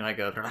he's like, can I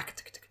go?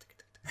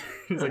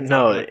 Like,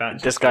 no,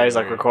 this guy's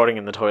like recording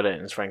in the toilet,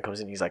 and his friend comes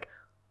in. He's like,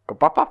 go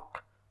pop pop.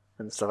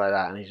 And stuff like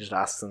that, and he just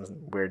asks them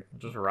weird.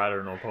 Just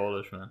rather no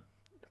Polish, man.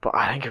 But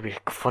I think it'd be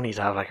funny to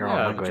have like our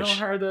own language. Yeah, how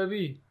hard that'd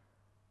be?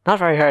 Not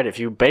very hard. If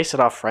you base it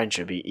off French,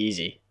 it'd be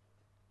easy.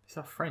 It's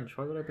not French.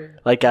 Why would I be?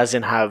 Like, as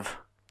in have,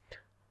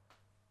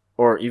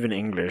 or even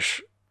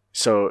English.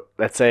 So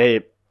let's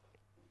say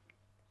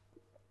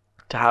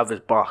to have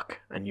is Bach,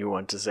 and you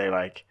want to say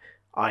like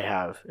I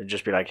have, it'd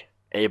just be like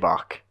a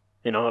Bach.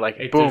 You know,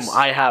 like boom,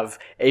 I have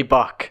a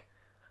Bach.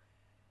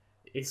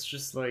 It's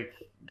just like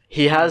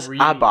he has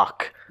a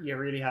Bach. You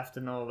really have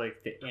to know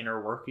like the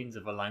inner workings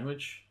of a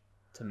language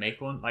to make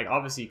one. Like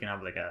obviously you can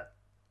have like a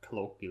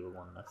colloquial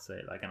one, let's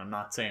say, like, and I'm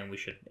not saying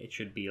it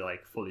should be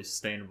like fully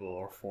sustainable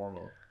or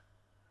formal,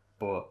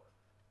 but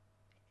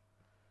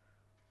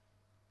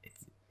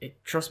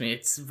trust me,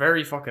 it's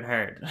very fucking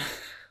hard.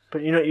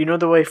 But you know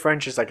the way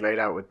French is like laid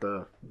out with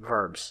the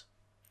verbs.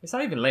 It's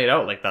not even laid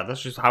out like that.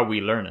 That's just how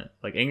we learn it.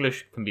 Like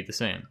English can be the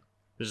same.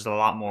 There's just a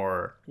lot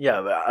more.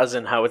 Yeah, but as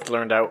in how it's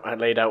laid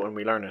out when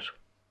we learn it.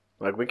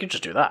 Like we could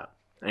just do that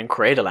and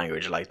create a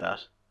language like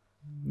that.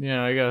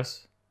 Yeah, I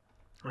guess.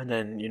 And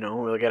then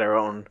we'll get our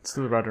own.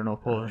 Still rather know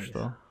Polish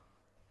though.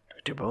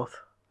 Do both?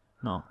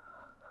 No.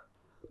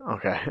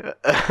 Okay.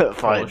 Fine.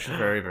 Polish is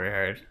very, very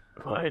hard.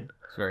 Fine.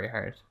 It's very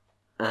hard.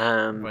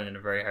 I'm finding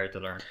it very hard to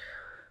learn.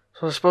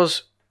 So I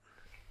suppose,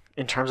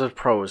 in terms of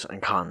pros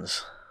and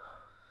cons,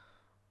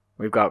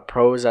 we've got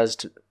pros as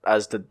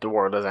the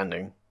world is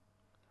ending.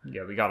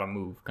 Yeah, we gotta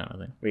move, kind of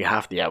thing. We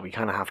have to. Yeah, we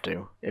kind of have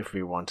to if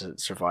we want to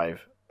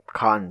survive.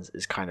 Cons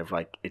is kind of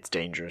like it's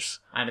dangerous,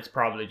 and it's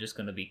probably just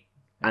going to be,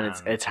 and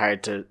it's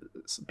hard to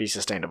be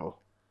sustainable,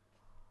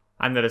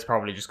 and that it's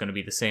probably just going to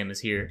be the same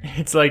as here.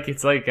 It's like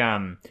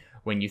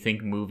when you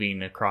think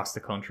moving across the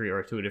country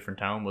or to a different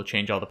town will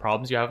change all the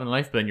problems you have in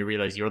life, but then you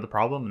realize you're the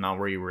problem and not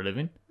where you were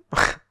living.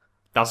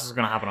 That's what's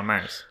going to happen on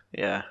Mars.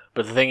 Yeah,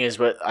 but the thing is,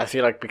 but I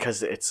feel like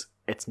because it's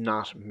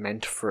not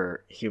meant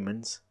for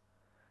humans,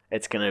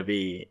 it's gonna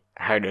be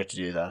harder to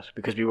do that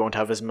because we won't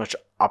have as many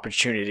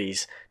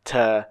opportunities,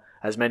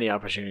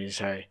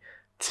 sorry,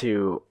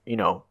 to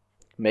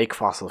make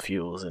fossil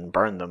fuels and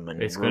burn them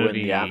and It's ruin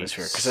the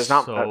atmosphere because there's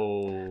not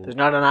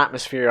an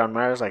atmosphere on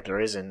Mars like there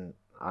is on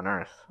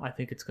Earth. I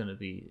think it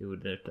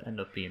would end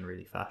up being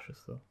really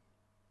fascist though,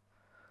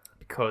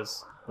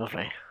 because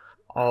Lovely.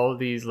 all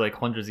these like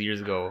hundreds of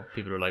years ago,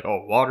 people were like,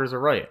 "Oh, waters are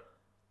right,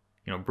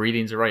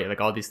 breathing's are right," like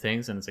all these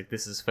things, and it's like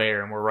this is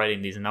fair, and we're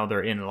writing these, and now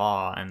they're in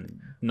law, and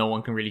no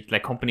one can really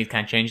companies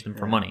can't change them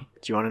for money.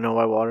 Do you want to know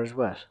why water's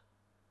wet?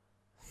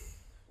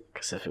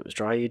 Because if it was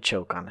dry, you'd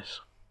choke on it.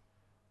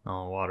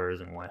 No, water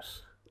isn't wet.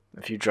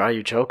 If you dry,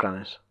 you choke on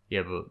it.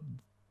 Yeah, but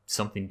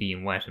something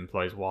being wet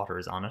implies water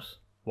is on it.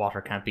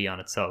 Water can't be on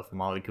itself. A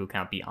molecule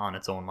can't be on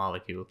its own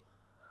molecule.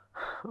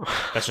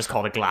 That's just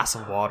called a glass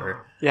of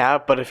water. Yeah,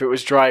 but if it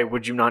was dry,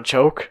 would you not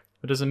choke?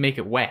 It doesn't make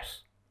it wet.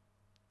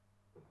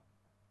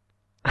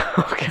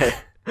 Okay,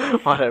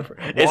 whatever.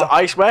 Is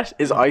ice wet?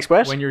 Is ice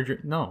wet? When you're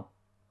no,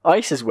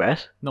 ice is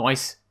wet. no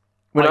ice.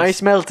 When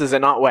ice melts, is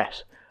it not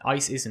wet?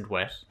 Ice isn't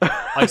wet.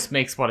 Ice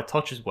makes what it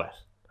touches wet.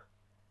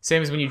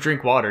 Same as when you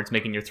drink water, it's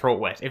making your throat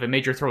wet. If it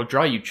made your throat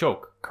dry, you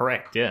choke.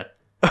 Correct, yeah.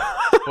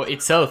 But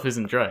itself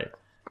isn't dry.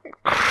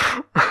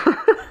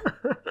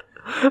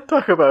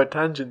 Talk about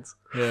tangents.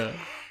 Yeah.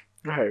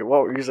 Right,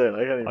 what were you saying?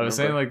 I was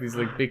saying these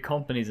big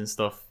companies and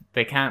stuff,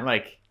 they can't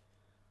I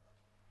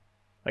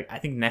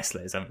think Nestle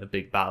is having a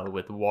big battle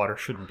with water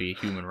shouldn't be a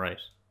human right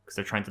because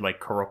they're trying to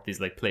corrupt these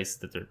places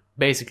that they're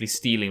basically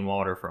stealing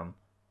water from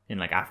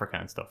in Africa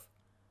and stuff.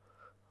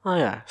 Oh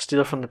yeah,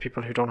 steal it from the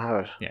people who don't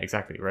have it. Yeah,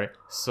 exactly, right?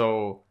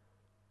 So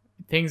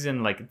things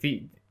in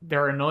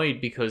they're annoyed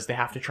because they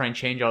have to try and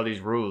change all these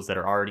rules that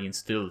are already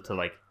instilled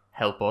to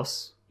help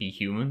us be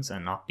humans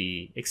and not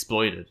be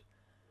exploited.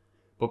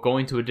 But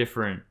going to a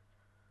different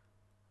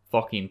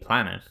fucking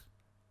planet,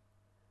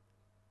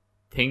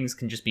 things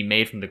can just be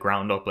made from the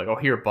ground up. Oh,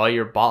 here, buy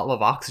your bottle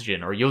of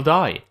oxygen or you'll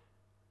die.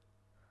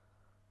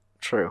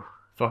 True.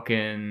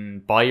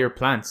 Fucking buy your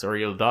plants or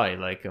you'll die.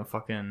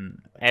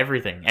 Fucking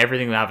everything.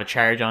 Everything will have a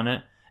charge on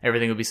it.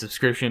 Everything will be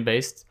subscription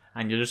based,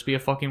 and you'll just be a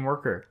fucking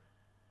worker.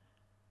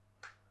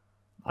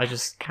 I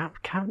just calm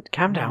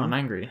down. I'm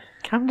angry.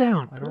 Calm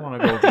down. I don't want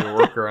to go be a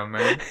worker on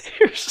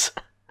Mars.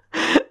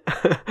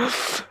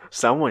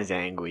 Someone's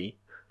angry.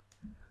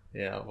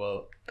 Yeah.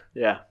 Well.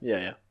 Yeah.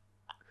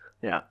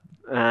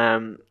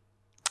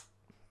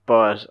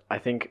 But I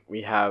think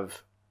we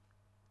have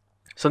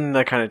something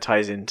that kind of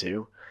ties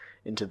into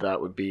that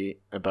would be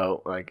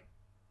about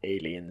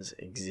aliens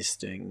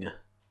existing.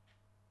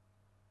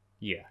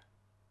 Yeah.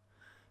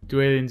 Do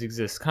aliens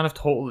exist? Kind of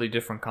totally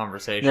different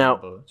conversation. Now,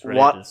 but it's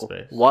related to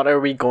space. What are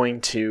we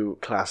going to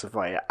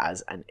classify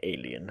as an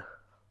alien?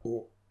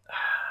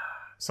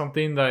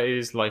 Something that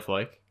is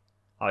lifelike,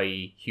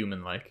 i.e.,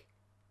 human-like.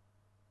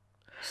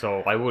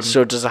 So I wouldn't.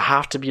 So does it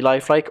have to be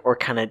lifelike, or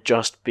can it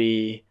just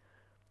be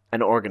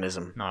an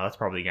organism? No, that's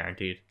probably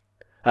guaranteed.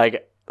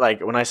 Like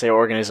when I say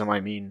organism, I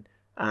mean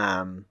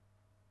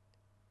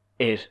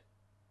it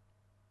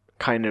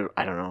kind of,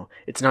 I don't know.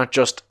 It's not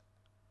just.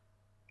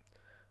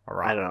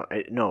 I don't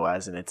know. No,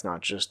 as in it's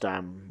not just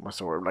what's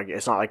the word?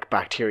 It's not like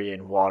bacteria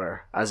in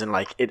water. As in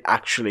it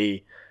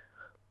actually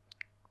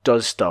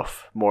does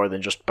stuff more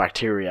than just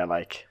bacteria.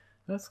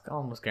 That's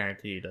almost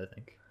guaranteed, I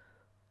think.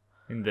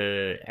 In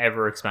the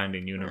ever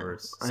expanding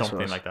universe,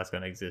 something like that's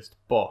going to exist.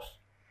 But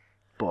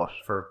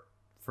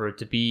for it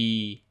to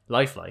be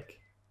lifelike,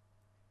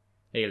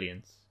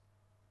 aliens.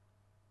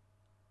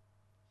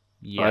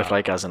 Yeah.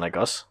 Lifelike as in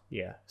us?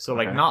 Yeah. So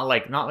okay.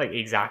 not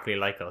exactly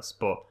like us,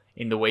 but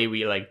in the way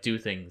we do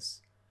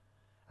things,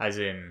 as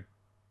in,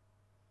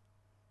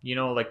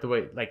 the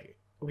way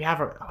we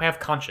have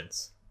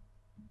conscience.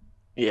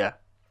 Yeah.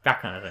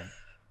 That kind of thing.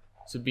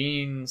 So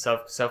being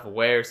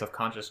self-aware,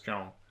 self-conscious,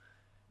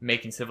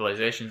 making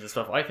civilizations and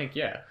stuff, I think,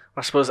 yeah.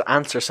 I suppose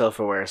ants are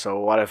self-aware,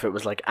 so what if it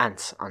was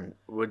ants?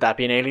 Would that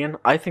be an alien?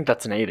 I think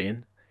that's an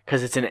alien.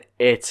 Because it's...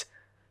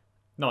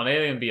 No, an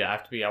alien would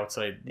have to be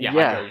outside.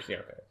 Yeah. Okay.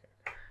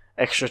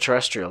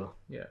 Extraterrestrial.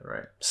 Yeah,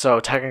 right. So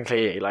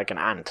technically, an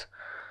ant.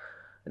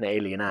 An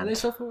alien ant. Are they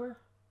self-aware?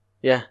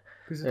 Yeah.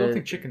 Because I don't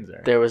think chickens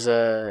are.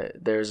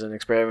 There's an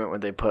experiment where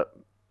they put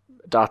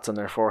dots on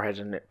their forehead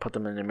and put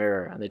them in a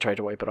mirror and they try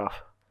to wipe it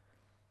off.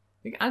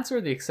 I think ants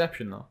are the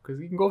exception though, because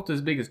you can go up to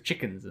as big as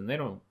chickens and they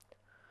don't.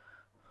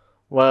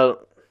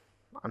 Well,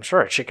 I'm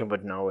sure a chicken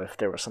would know if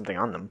there was something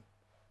on them.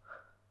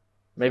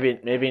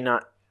 Maybe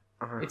not.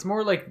 It's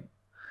more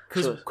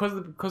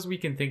because we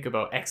can think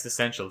about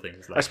existential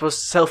things. I suppose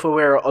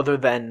self-aware other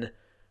than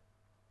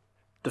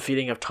the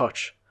feeling of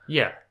touch.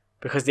 Yeah.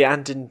 Because the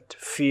ant didn't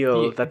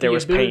feel that there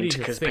was paint,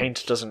 because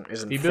paint isn't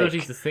the ability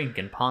thick. to think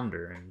and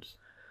ponder, and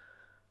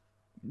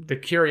the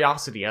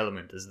curiosity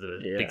element is the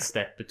big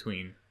step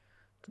between.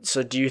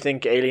 So do you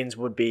think aliens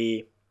would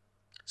be...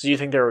 So you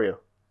think they're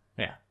real?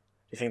 Yeah. Do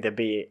you think they'd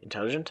be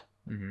intelligent?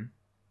 Mm-hmm.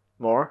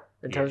 More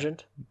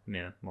intelligent?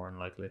 Yeah, more than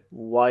likely.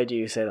 Why do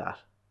you say that?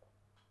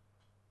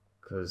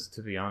 Because,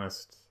 to be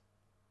honest,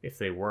 if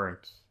they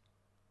weren't,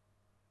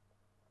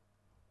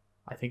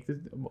 I think that,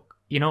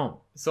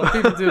 some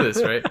people do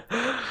this, right?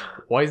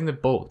 Why isn't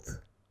it both?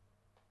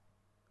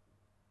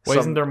 Why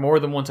isn't there more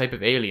than one type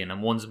of alien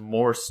and one's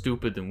more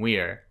stupid than we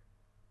are?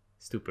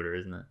 Stupider,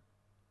 isn't it?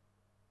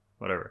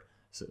 Whatever.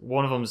 So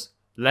one of them's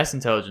less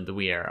intelligent than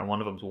we are, and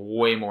one of them's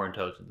way more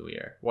intelligent than we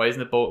are. Why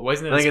isn't it both? Why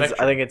isn't it?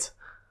 I think it's.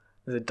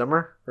 Is it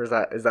dumber, or is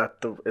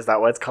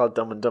that why it's called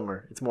Dumb and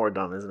Dumber? It's more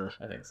dumb, isn't it?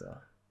 I think so.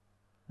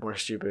 More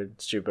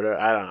stupider.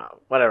 I don't know.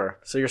 Whatever.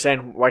 So you're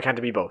saying why can't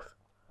it be both?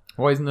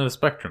 Why isn't it a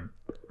spectrum?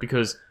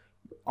 Because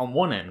on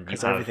one end,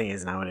 because everything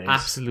is nowadays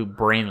absolute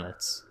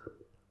brainlets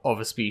of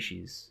a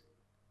species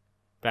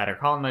that are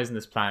colonizing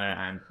this planet,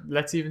 and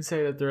let's even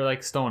say that they're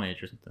like Stone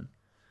Age or something.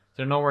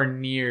 They're nowhere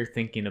near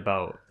thinking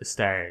about the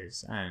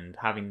stars and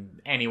having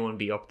anyone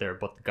be up there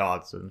but the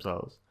gods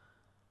themselves,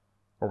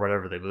 or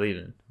whatever they believe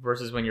in.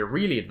 Versus when you're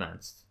really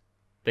advanced,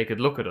 they could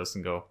look at us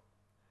and go,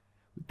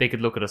 they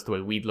could look at us the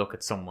way we'd look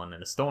at someone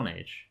in a Stone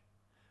Age.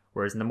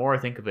 Whereas the more I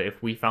think of it,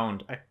 if we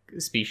found a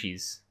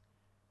species,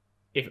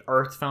 if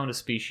Earth found a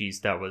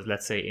species that was,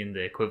 let's say, in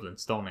the equivalent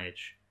Stone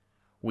Age,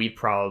 we'd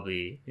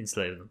probably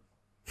enslave them.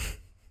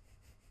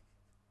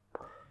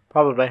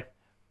 Probably.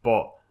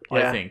 But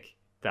yeah. I think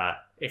that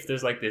if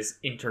there's like this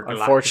intergalactical...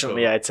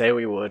 Unfortunately, I'd say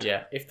we would.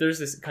 Yeah, if there's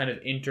this kind of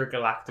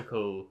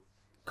intergalactical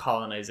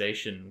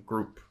colonization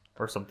group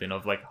or something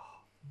of like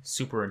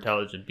super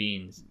intelligent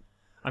beings,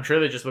 I'm sure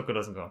they just look at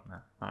us and go, nah,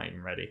 not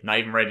even ready. Not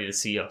even ready to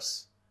see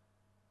us.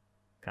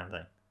 Kind of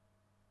thing.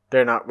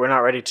 We're not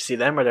ready to see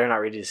them, or they're not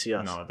ready to see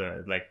us? No,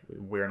 they're like,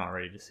 we're not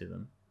ready to see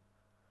them.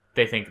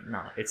 They think,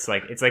 no, it's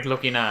like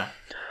looking at...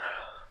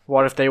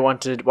 What if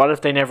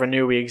they never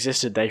knew we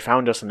existed, they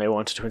found us and they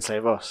wanted to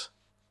enslave us?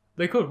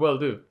 They could well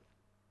do.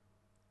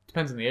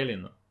 Depends on the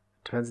alien, though.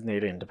 Depends on the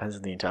alien, depends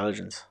on the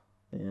intelligence.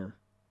 Yeah.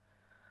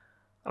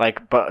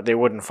 But they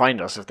wouldn't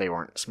find us if they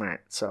weren't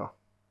smart, so...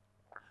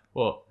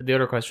 Well, the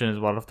other question is,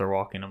 what if they're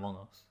walking among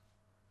us?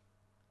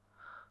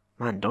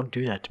 Man, don't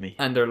do that to me.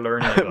 And they're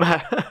learning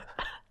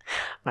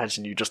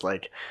Imagine you just all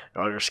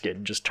your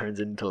skin just turns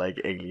into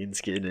alien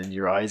skin and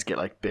your eyes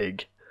get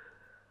big.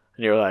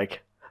 And you're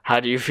like, how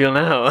do you feel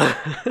now?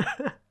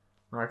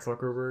 Mark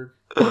Zuckerberg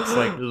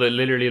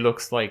literally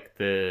looks like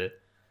the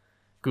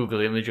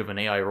Google image of an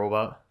AI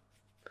robot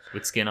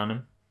with skin on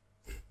him.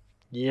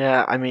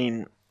 Yeah, I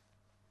mean,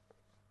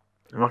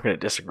 I'm not going to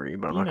disagree,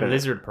 but I'm not going to... a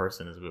lizard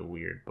person is a bit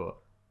weird, but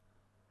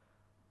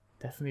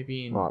definitely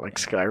being... What, like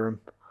Skyrim?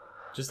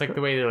 Just like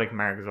the way that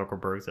Mark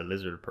Zuckerberg's a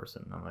lizard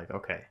person. I'm like,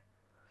 okay,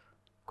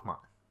 come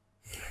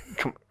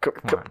on.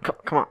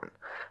 Come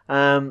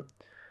on.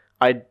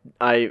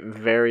 I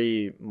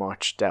very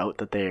much doubt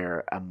that they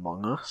are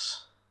among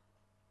us.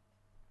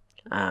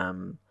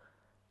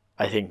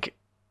 I think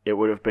it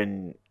would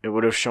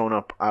have shown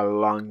up a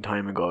long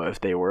time ago if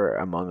they were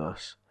among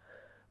us.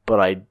 But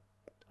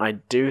I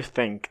do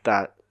think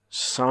that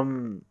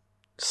some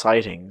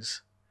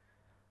sightings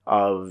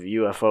of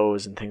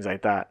UFOs and things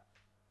like that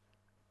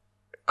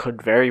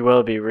could very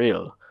well be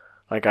real.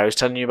 Like I was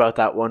telling you about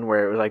that one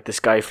where it was this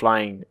guy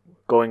flying,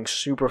 going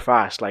super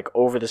fast,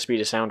 over the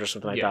speed of sound or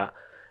something like that.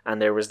 And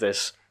there was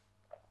this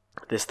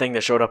thing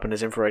that showed up in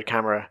his infrared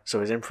camera. So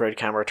his infrared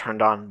camera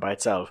turned on by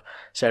itself,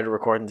 started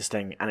recording this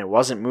thing, and it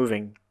wasn't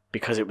moving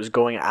because it was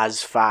going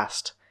as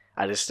fast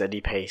at a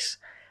steady pace.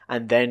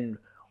 And then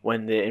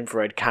when the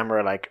infrared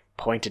camera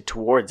pointed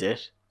towards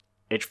it,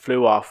 it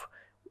flew off.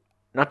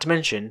 Not to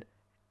mention,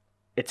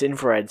 it's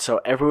infrared, so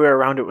everywhere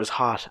around it was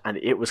hot and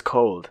it was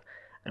cold.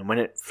 And when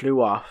it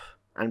flew off,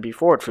 and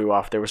before it flew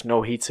off, there was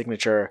no heat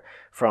signature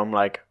from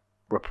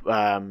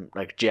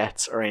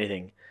jets or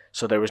anything.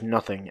 So there was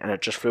nothing, and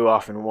it just flew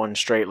off in one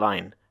straight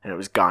line, and it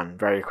was gone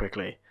very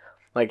quickly.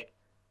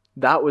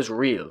 That was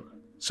real.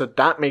 So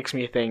that makes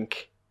me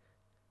think,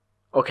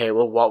 okay,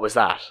 well, what was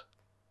that?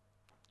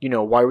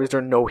 Why was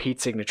there no heat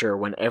signature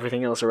when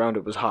everything else around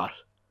it was hot?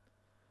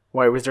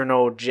 Why was there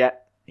no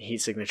jet heat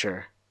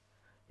signature?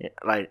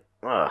 There's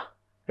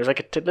a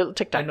little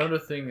tic-tac. Another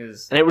thing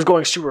is... And it was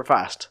going super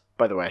fast,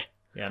 by the way.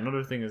 Yeah,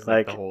 another thing is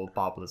the whole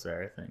Bob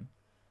Lazar thing.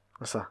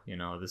 What's that?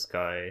 This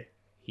guy,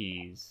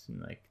 he's in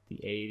the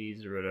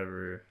 80s or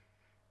whatever,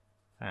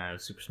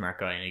 super smart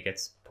guy, and he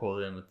gets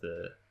pulled in with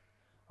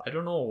I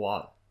don't know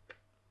what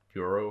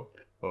bureau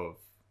of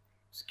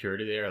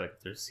security there,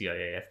 there's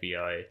CIA,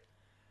 FBI,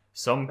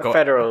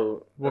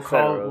 federal. We'll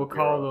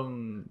call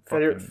them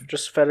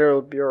just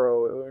Federal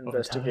Bureau of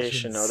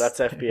Investigation. No, that's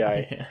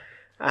FBI.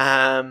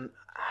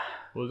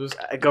 We'll just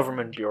a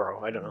government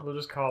bureau. I don't know. We'll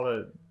just call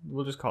it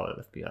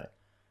FBI.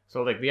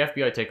 So the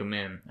FBI take him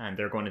in, and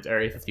they're going into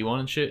Area 51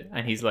 and shit,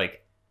 and he's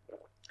like,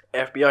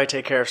 FBI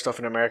take care of stuff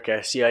in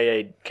America.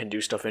 CIA can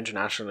do stuff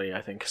internationally,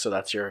 I think. So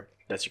that's your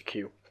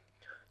cue.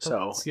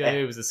 So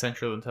CIA was the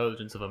Central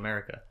Intelligence of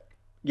America.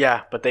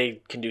 Yeah, but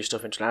they can do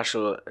stuff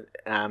international.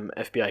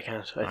 FBI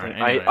can't.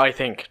 I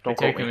think. Don't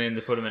they take him in.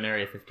 They put him in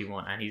Area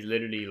 51, and he's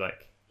literally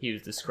he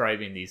was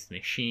describing these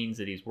machines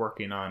that he's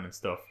working on and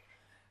stuff.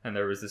 And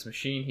there was this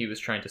machine he was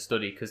trying to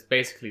study, because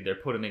basically they're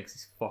putting in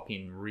he's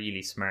fucking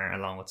really smart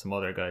along with some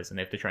other guys, and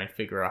they have to try and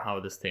figure out how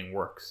this thing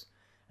works.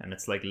 And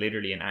it's like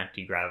literally an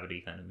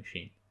anti-gravity kind of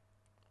machine.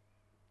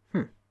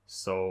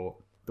 So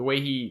the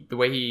way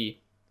he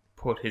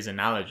put his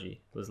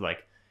analogy was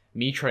like,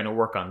 me trying to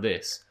work on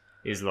this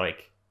is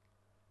like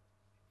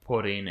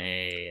putting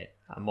a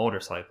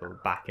motorcycle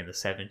back in the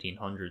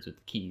 1700s with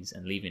the keys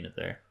and leaving it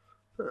there.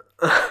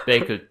 They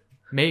could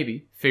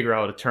maybe figure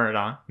out how to turn it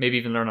on, maybe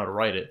even learn how to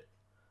ride it.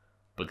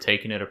 But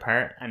taking it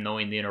apart and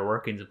knowing the inner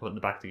workings and putting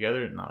it back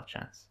together, not a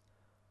chance.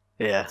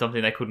 Yeah.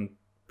 Something they couldn't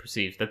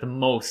perceive. That the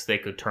most they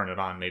could turn it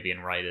on maybe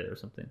and ride it or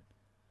something.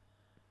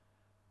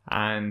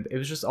 And it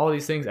was just all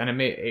these things,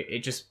 and it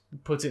just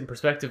puts it in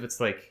perspective. It's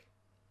like,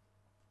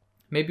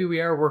 maybe we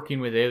are working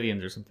with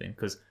aliens or something,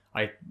 because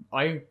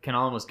I can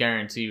almost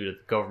guarantee you that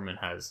the government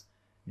has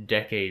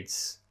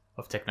decades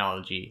of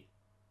technology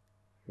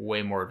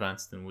way more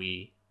advanced than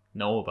we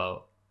know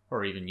about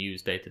or even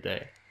use day to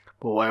day.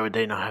 But why would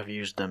they not have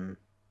used them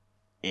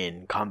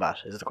in combat,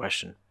 is the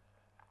question.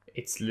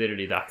 It's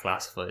literally that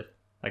classified.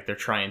 Like, they're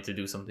trying to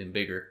do something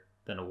bigger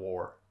than a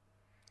war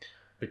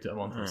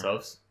among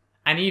themselves.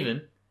 And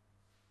even,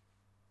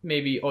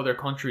 maybe other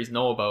countries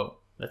know about,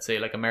 let's say,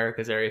 like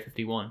America's Area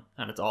 51,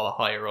 and it's all a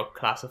higher up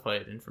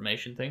classified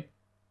information thing.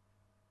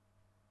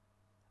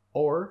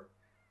 Or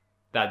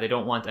that they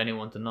don't want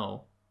anyone to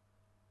know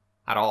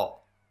at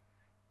all.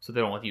 So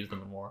they don't want to use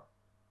them in war.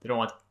 They don't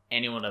want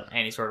anyone to have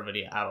any sort of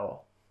idea at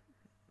all.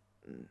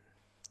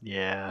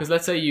 Yeah. Because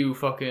let's say you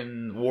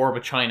fucking war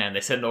with China and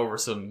they send over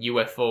some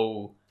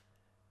UFO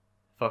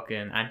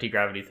fucking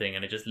anti-gravity thing,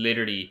 and it just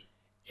literally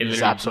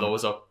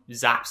blows up,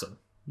 zaps them,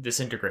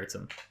 disintegrates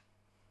them.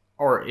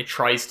 Or it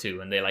tries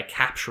to, and they like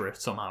capture it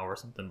somehow or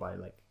something by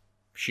like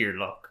sheer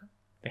luck.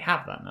 They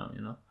have that now,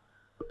 you know.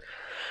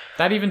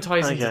 That even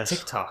ties into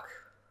TikTok.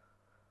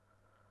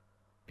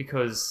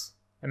 Because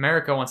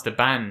America wants to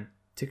ban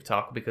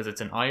TikTok because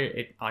it's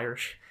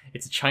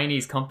it's a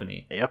Chinese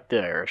company. Yep,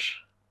 the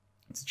Irish.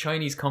 It's a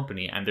Chinese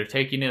company, and they're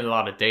taking in a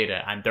lot of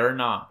data, and they're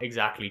not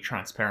exactly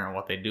transparent on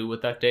what they do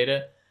with that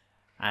data.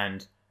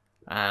 And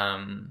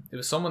it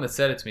was someone that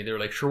said it to me. They were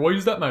like, "Sure, why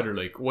does that matter?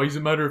 Like, why does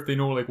it matter if they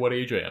know like what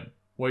age I am?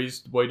 Why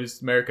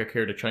does America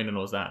care that China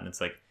knows that?" And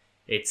it's like,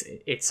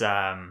 it's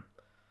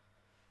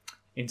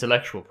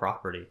intellectual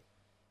property.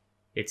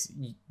 It's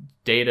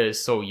data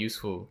is so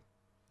useful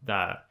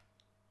that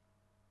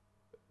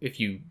if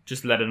you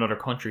just let another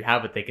country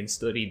have it, they can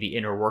study the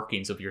inner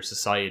workings of your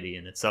society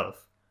in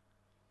itself,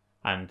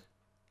 and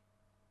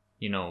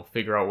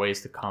figure out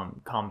ways to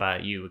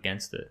combat you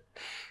against it.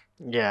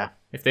 Yeah.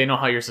 If they know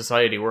how your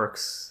society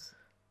works,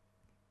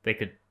 they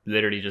could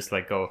literally just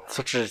like go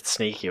such a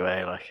sneaky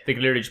way. Like, they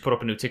could literally just put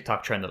up a new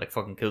TikTok trend that like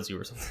fucking kills you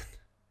or something.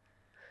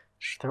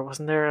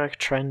 Wasn't there like a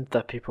trend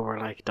that people were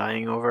like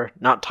dying over?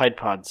 Not Tide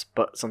Pods,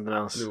 but something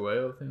else. Blue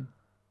whale thing.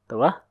 The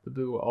what? The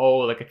blue. Oh,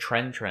 like a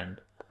trend.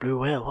 The blue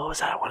whale. What was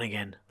that one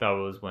again? That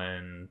was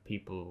when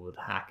people would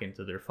hack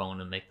into their phone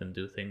and make them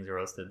do things, or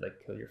else they'd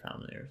like kill your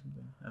family or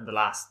something. And the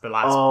last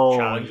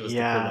challenge was to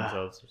kill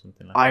themselves or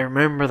something like that. I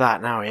remember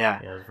that now.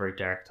 Yeah. Yeah, it was a very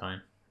dark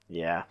time.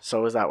 Yeah.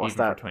 So was that? What's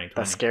Even that?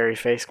 That scary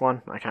face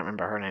one? I can't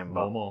remember her name.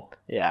 Momo.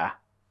 Yeah.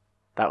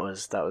 That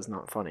was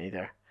not fun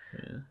either.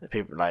 Yeah.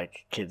 People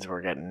kids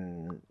were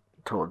getting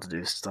told to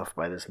do stuff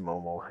by this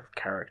Momo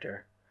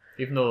character.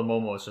 Even though the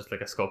Momo is just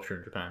like a sculpture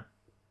in Japan.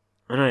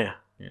 I know, yeah.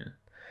 Yeah.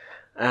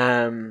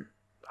 I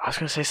was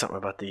gonna say something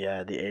about the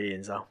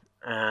aliens though.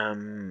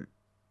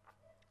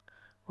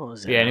 What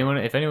was it? Yeah,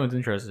 if anyone's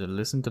interested,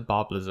 listen to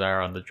Bob Lazar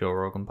on the Joe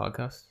Rogan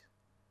podcast.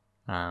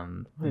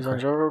 He's on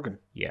Joe Rogan.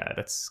 Yeah,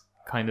 that's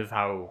kind of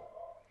how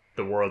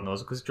the world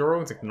knows it, because Joe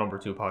Rogan's like the number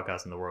 2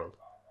 podcast in the world.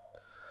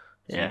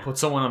 So you put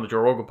someone on the Joe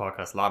Rogan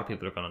podcast, a lot of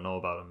people are going to know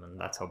about him, and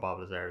that's how Bob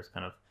Lazar is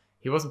kind of.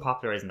 He wasn't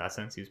popularized in that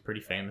sense. He was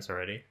pretty famous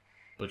already,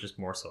 but just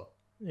more so.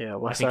 Yeah,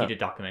 I think he did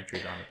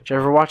documentaries on it. Did you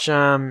ever watch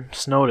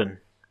Snowden?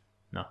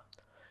 No.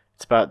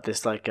 It's about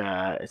this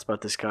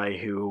guy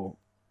who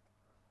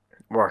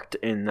worked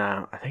in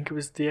I think it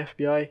was the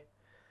FBI.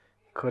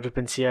 Could have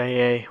been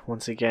CIA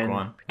once again. Go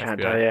on, can't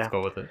FBI, tell you. let's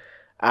go with it.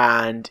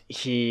 And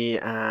he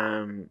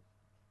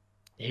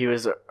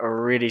was a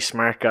really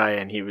smart guy,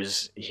 and he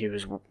was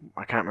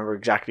I can't remember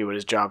exactly what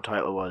his job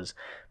title was,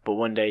 but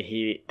one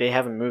day they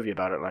have a movie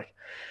about it, like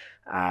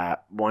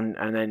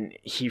and then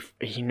he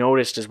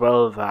noticed as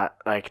well that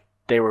like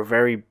they were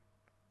very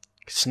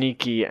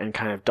sneaky and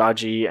kind of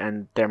dodgy,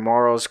 and their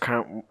morals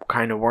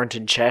kind of weren't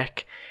in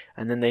check.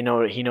 And then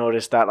he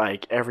noticed that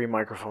like every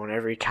microphone,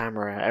 every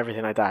camera,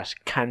 everything like that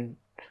can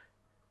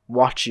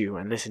watch you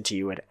and listen to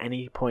you at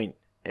any point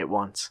it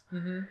wants.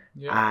 Mm-hmm.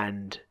 Yeah.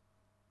 And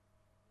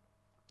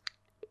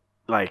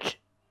like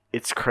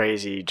it's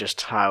crazy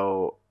just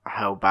how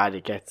bad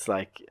it gets,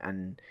 like,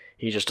 and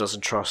he just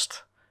doesn't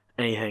trust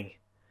anything.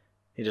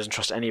 He doesn't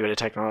trust any bit of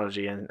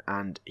technology,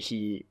 and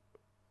he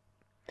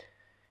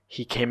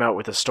came out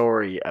with a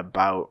story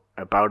about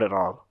it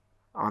all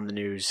on the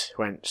news,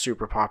 went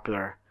super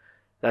popular.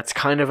 That's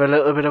kind of a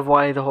little bit of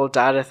why the whole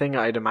data thing,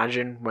 I'd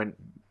imagine, went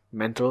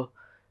mental,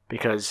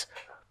 because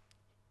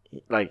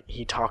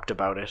he talked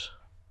about it,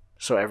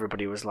 so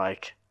everybody was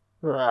like,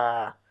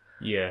 "Ah."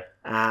 Yeah.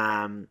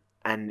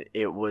 And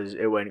it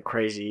went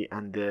crazy,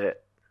 and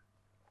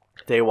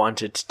they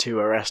wanted to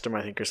arrest him,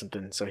 I think, or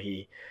something. So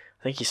I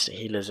think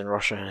he lives in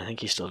Russia, and I think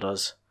he still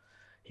does.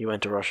 He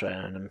went to Russia,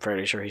 and I'm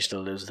fairly sure he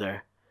still lives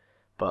there.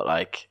 But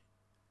like,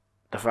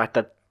 the fact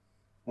that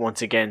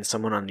once again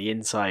someone on the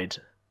inside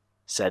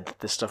said that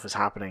this stuff is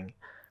happening,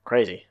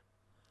 crazy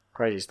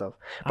stuff.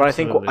 But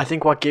Absolutely. I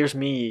think what gives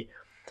me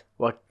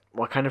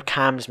what kind of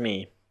calms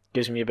me,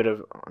 gives me a bit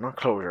of, not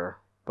closure,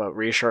 but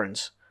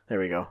reassurance. There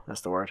we go.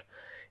 That's the word.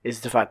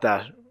 Is the fact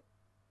that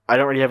I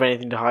don't really have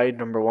anything to hide.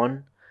 Number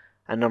one,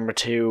 and number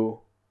two,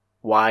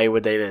 why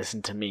would they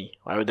listen to me?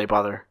 Why would they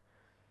bother?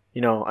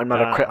 You know, I'm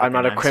not I'm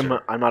not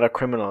a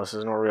criminal. So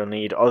there's no real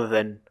need other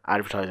than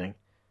advertising.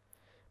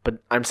 But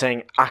I'm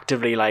saying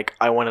actively, like,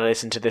 I want to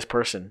listen to this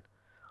person.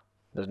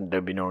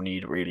 There'd be no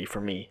need really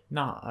for me.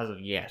 Not as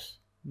of yet.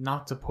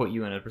 Not to put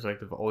you in a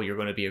perspective of, oh, you're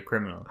going to be a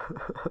criminal.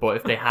 But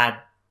if they had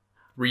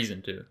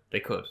reason to, they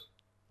could.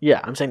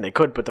 Yeah, I'm saying they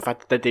could, but the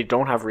fact that they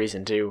don't have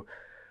reason to,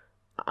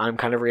 I'm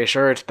kind of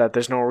reassured that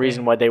there's no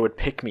reason why they would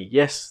pick me.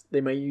 Yes,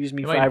 they may use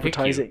me for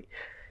advertising.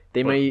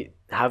 They may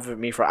have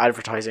me for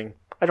advertising.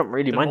 I don't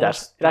really mind that.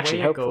 It's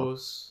actually helpful.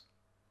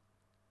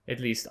 At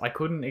least, I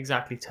couldn't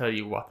exactly tell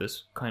you what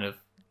this kind of,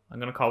 I'm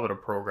going to call it a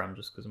program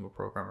just because I'm a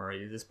programmer,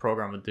 right? This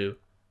program would do.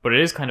 But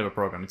it is kind of a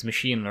program. It's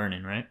machine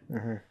learning, right?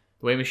 Mm-hmm.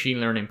 The way machine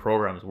learning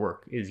programs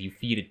work is you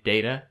feed it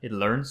data, it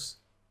learns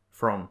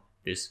from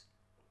this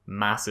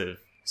massive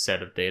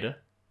set of data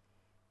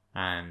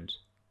and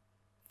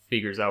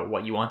figures out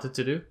what you want it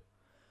to do.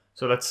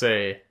 So let's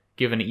say,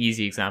 give an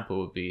easy example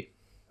would be,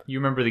 you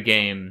remember the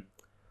game,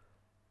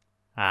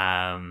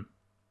 I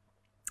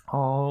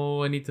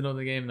need to know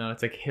the game now.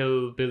 It's like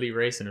Hillbilly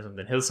Racing or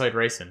something. Hillside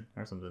Racing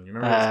or something. You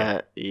remember this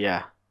game?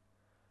 Yeah.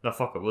 No,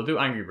 fuck it. We'll do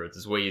Angry Birds.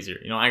 It's way easier.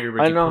 You know, Angry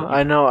Birds.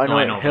 I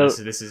know.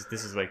 This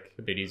is like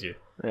a bit easier.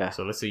 Yeah.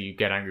 So let's say you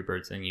get Angry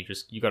Birds and you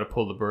got to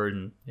pull the bird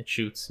and it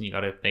shoots and you got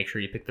to make sure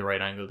you pick the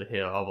right angle to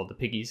hit all the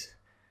piggies.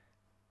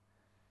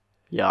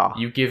 Yeah.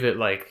 You give it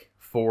like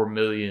 4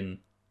 million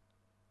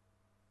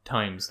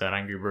times that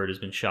Angry Bird has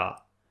been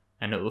shot,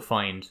 and it will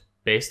find,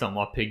 based on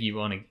what pig you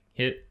want to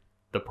hit,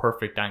 the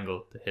perfect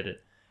angle to hit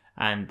it.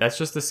 And that's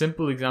just a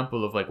simple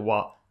example of like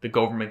what the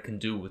government can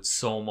do with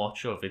so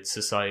much of its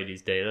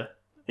society's data.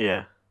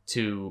 Yeah.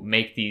 To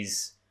make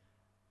these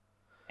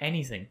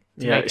anything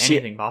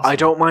possible. I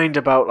don't mind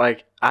about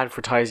like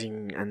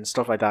advertising and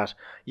stuff like that.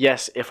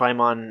 Yes, if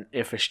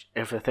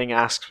a thing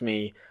asks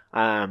me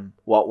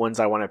what ones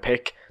I want to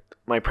pick,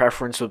 my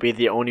preference will be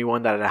the only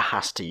one that it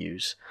has to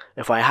use.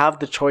 If I have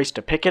the choice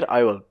to pick it,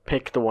 I will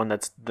pick the one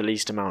that's the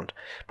least amount.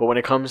 But when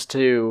it comes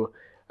to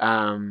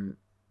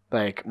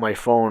like my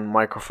phone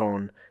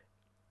microphone,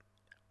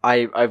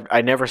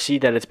 I never see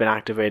that it's been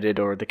activated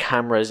or the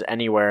cameras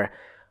anywhere.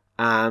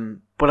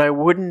 But I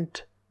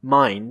wouldn't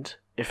mind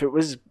if it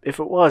was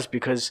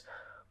because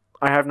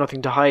I have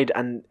nothing to hide,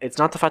 and it's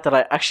not the fact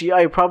that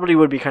I probably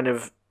would be kind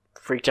of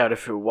freaked out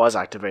if it was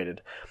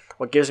activated.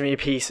 What gives me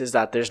peace is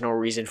that there's no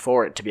reason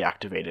for it to be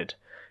activated,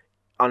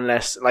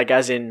 unless, like,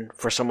 as in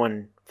for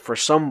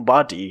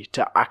somebody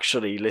to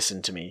actually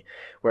listen to me.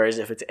 Whereas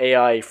if it's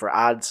AI for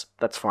ads,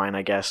 that's fine,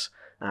 I guess.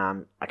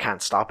 I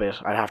can't stop it.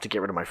 I'd have to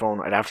get rid of my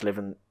phone. I'd have to live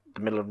in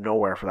the middle of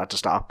nowhere for that to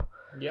stop.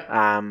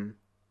 Yeah.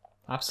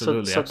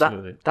 Absolutely,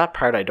 absolutely. That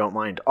part I don't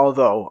mind.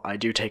 Although I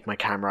do take my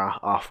camera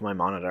off my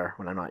monitor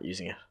when I'm not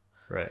using it.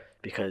 Right.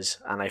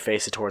 And I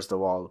face it towards the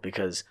wall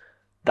because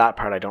that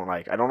part I don't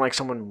like. I don't like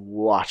someone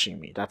watching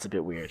me. That's a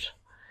bit weird.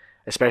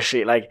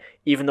 Especially, like,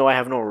 even though I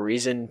have no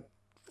reason,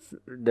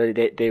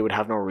 they would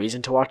have no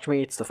reason to watch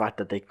me, it's the fact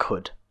that they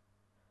could.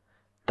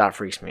 That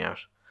freaks me out.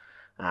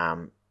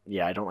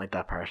 Yeah, I don't like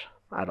that part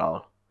at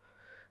all.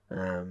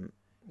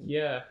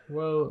 Yeah,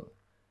 well,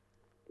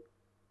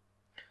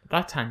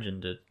 that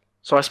tangented.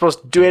 So I suppose,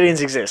 do aliens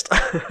exist?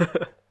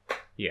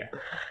 Yeah,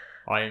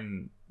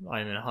 I'm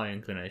in a high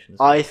inclination.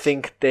 I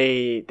think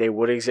they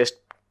would exist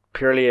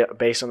purely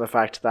based on the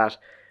fact that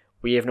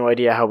we have no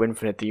idea how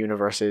infinite the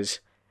universe is,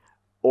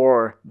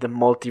 or the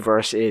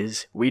multiverse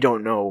is. We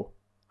don't know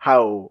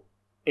how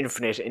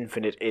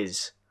infinite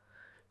is.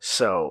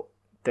 So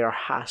there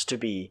has to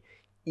be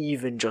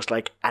even just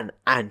like an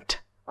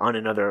ant on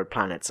another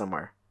planet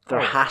somewhere. There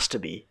has to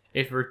be.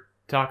 If we're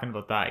talking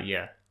about that,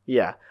 yeah.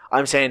 Yeah,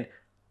 I'm saying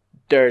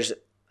there's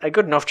a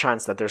good enough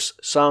chance that there's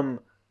some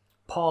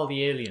Paul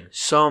the alien.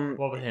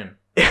 What with him?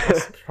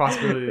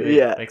 Possibility,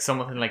 yeah, like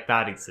something like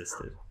that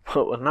existed.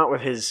 Well, not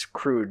with his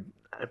crude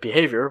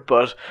behavior,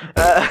 but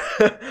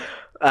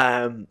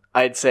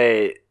I'd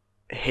say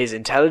his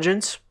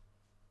intelligence.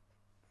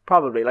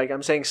 Probably, like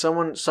I'm saying,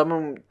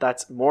 someone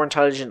that's more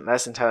intelligent,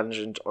 less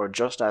intelligent, or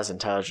just as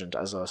intelligent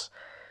as us.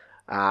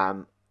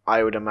 I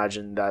would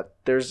imagine that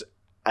there's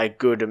a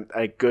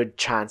good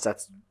chance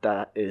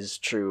that is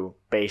true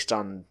based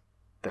on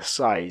the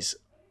size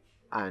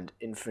and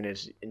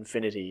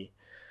infinity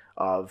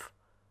of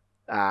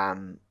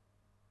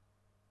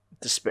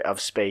of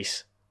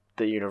space,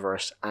 the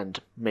universe, and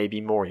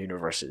maybe more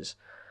universes.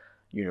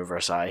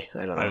 Universi. I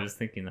don't know. I was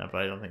thinking that,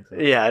 but I don't think so.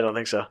 Yeah, I don't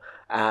think so.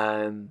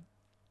 And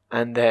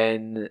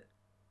then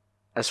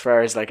as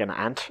far as like an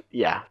ant,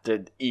 yeah,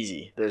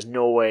 easy. There's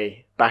no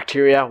way.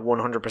 Bacteria,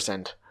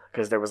 100%,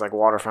 because there was like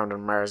water found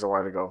on Mars a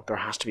while ago. There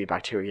has to be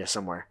bacteria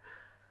somewhere.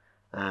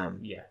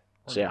 Yeah.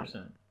 100%. So yeah.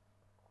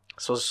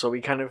 So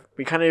we kind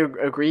of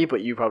agree,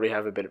 but you probably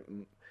have a bit.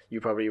 You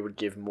probably would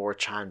give more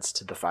chance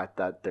to the fact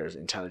that there's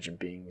intelligent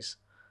beings.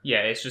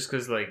 Yeah, it's just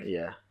because like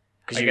Yeah,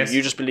 because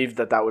you just believe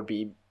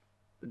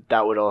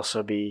that would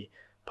also be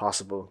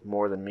possible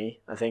more than me.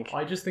 I think.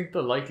 I just think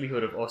the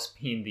likelihood of us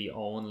being the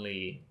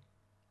only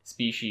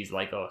species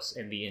like us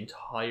in the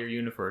entire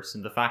universe,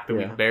 and the fact that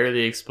we've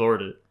barely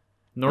explored it,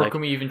 nor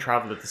can we even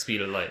travel at the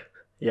speed of light.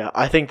 Yeah,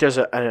 I think there's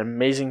an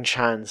amazing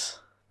chance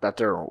that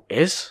there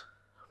is,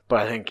 but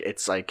I think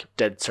it's like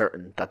dead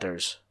certain that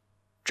there's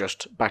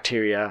just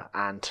bacteria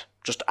and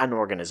just an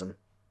organism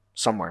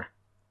somewhere.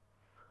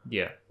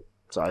 Yeah.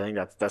 So I think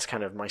that's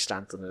kind of my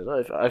stance on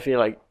it. I feel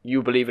like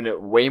you believe in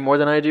it way more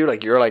than I do.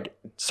 Like you're like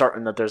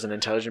certain that there's an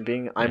intelligent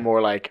being. I'm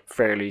more like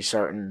fairly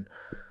certain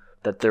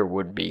that there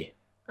would be.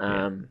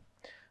 But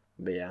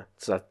yeah,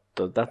 so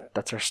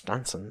that's our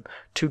stance on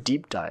 2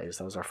 deep dives.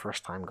 That was our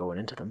first time going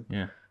into them.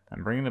 Yeah,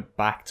 and bringing it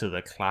back to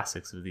the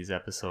classics of these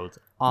episodes,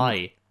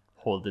 I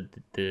hold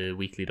the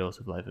weekly dose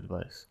of life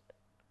advice.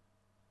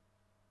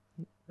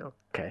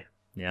 Okay.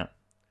 Yeah.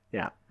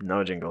 Yeah.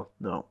 No jingle.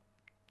 No.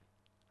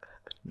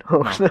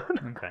 No.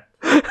 Okay.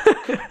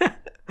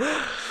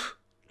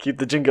 Keep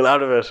the jingle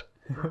out of it.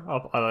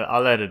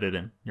 I'll edit it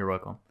in. You're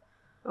welcome.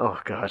 Oh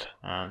God.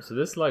 So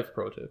this life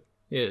pro tip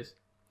is: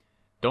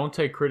 don't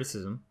take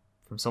criticism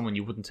from someone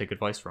you wouldn't take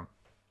advice from.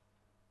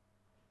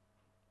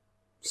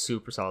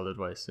 Super solid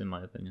advice, in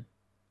my opinion.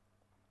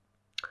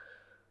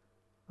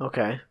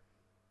 Okay.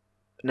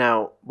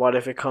 Now, what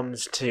if it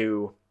comes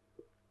to...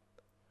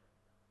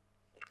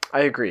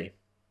 I agree.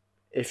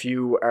 If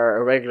you are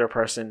a regular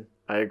person,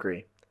 I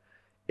agree.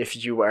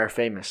 If you are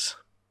famous,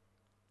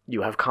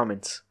 you have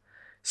comments.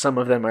 Some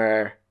of them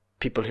are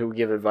people who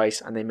give advice,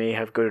 and they may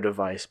have good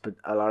advice, but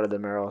a lot of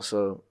them are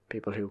also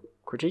people who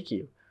critique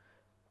you.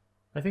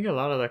 I think a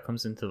lot of that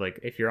comes into, like,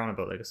 if you're on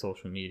about like a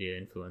social media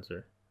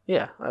influencer.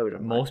 Yeah, I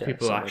would. Most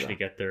people actually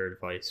get their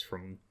advice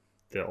from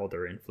the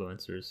other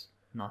influencers,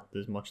 not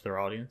as much their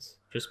audience.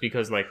 Just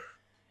because, like,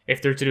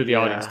 if they're to do the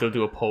audience, they'll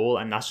do a poll,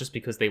 and that's just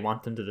because they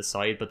want them to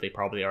decide, but they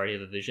probably already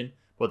have a vision.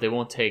 But they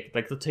won't take,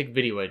 like, they'll take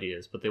video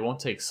ideas, but they won't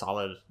take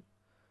solid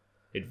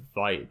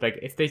advice. Like,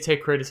 if they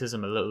take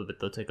criticism a little bit,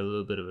 they'll take a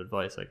little bit of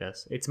advice, I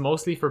guess. It's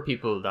mostly for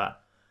people that,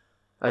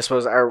 I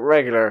suppose, are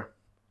regular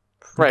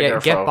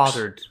get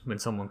bothered when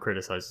someone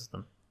criticizes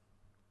them.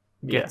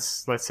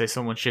 Let's say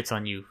someone shits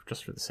on you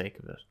just for the sake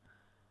of it.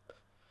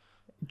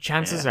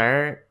 Chances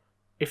are,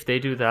 if they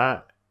do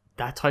that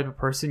type of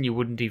person, you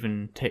wouldn't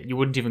even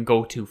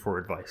go to for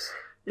advice.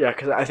 Yeah,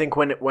 because I think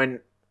when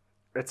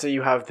let's say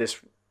you have this,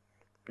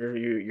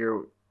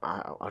 you're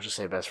I'll just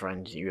say best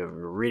friend, you're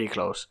really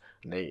close,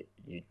 and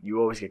you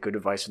always get good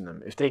advice from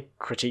them. If they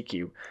critique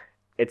you,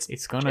 it's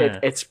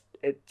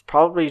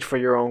probably for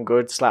your own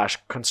good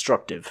 /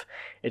 constructive.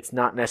 It's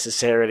not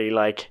necessarily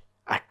like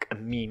a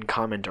mean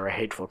comment or a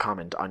hateful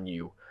comment on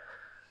you.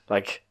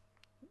 Like,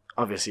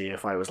 obviously,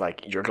 if I was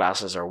like, your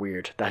glasses are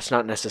weird, that's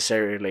not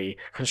necessarily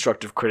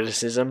constructive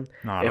criticism.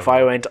 If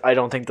I went, I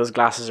don't think those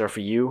glasses are for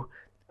you,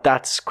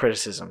 that's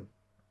criticism.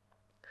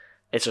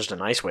 It's just a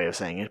nice way of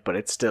saying it, but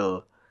it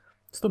still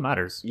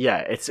matters. Yeah,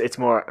 it's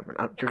more,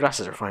 your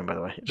glasses are fine, by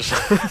the way.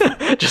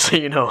 Just so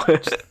you know.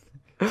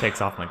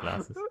 Takes off my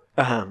glasses.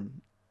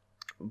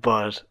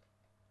 But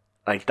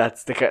like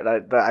that's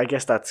I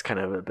guess that's kind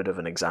of a bit of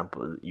an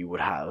example you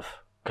would have,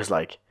 because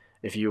like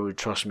if you would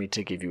trust me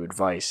to give you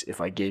advice,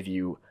 if I gave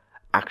you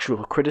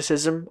actual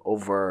criticism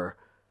over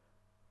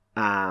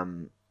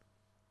like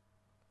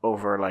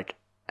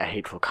a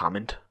hateful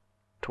comment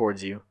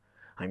towards you,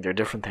 I think they're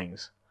different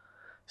things.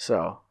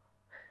 So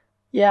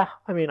yeah,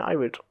 I mean,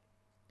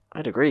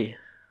 I'd agree.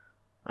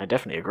 I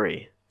definitely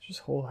agree.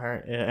 Just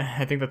wholehearted. Yeah,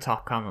 I think the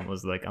top comment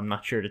was like, I'm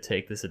not sure to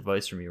take this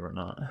advice from you or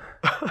not.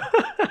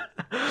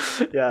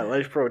 Yeah,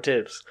 life pro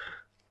tips.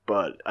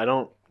 But I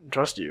don't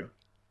trust you.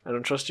 I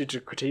don't trust you to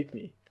critique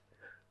me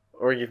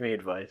or give me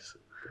advice.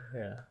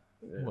 Yeah.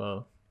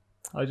 Well,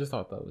 I just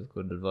thought that was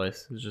good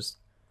advice. It was just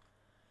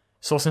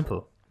so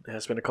simple. Yeah,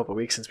 it's been a couple of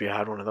weeks since we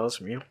had one of those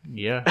from you.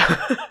 Yeah.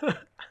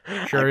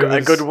 Sure,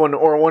 a good one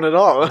or one at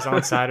all. It was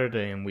on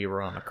Saturday and we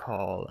were on a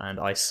call and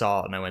I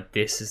saw it and I went,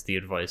 this is the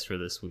advice for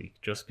this week.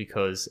 Just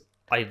because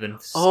I've been...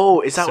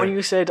 Oh, is that when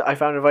you said, I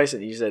found advice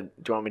and you said,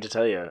 do you want me to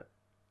tell you?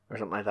 Or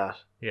something like that.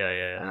 Yeah.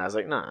 And I was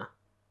like, nah.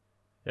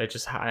 I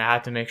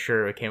had to make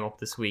sure it came up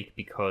this week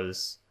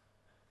because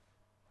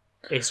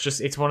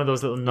it's one of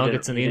those little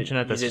nuggets on the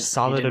internet that's just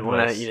solid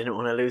advice. You didn't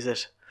want to lose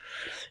it.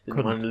 You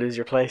didn't want to lose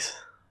your place.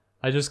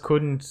 I just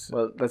couldn't.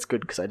 Well, that's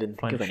good because I didn't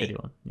think of any.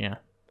 One. Yeah.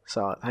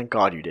 So thank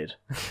God you did.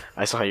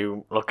 I saw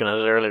you looking at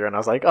it earlier and I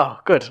was like, oh,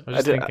 good. I was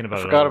just thinking about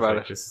it. I forgot about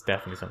it. This is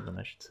definitely something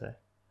I should say.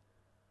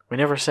 We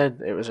never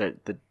said it was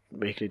the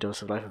weekly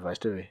dose of life advice,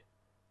 did we?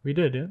 We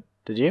did, yeah.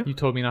 Did you? You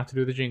told me not to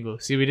do the jingle.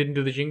 See, we didn't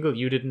do the jingle.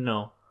 You didn't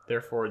know.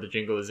 Therefore, the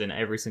jingle is in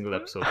every single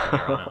episode from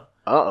here on out.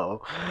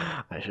 Uh-oh.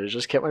 I should have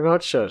just kept my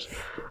mouth shut.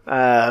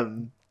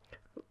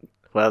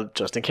 Well,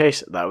 just in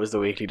case, that was the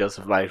weekly dose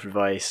of life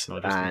advice. Oh,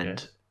 just in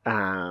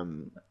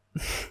And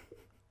case.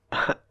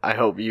 I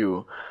hope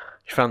you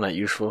found that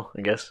useful,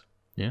 I guess.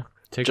 Yeah.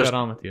 Take Just- that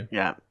on with you.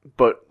 Yeah,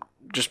 but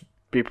just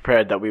be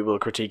prepared that we will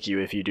critique you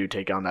if you do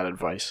take on that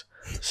advice.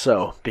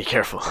 So, be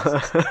careful.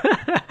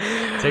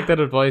 Take that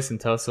advice and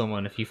tell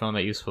someone. If you found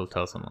that useful,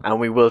 tell someone. And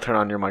we will turn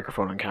on your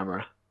microphone and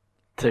camera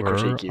to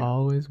critique you.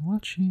 Always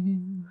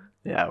watching.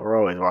 Yeah, we're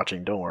always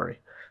watching, don't worry.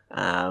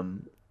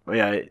 But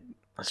yeah,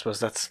 I suppose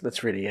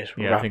that's really it.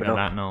 We'll Yeah, I wrap think it on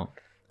up. that note.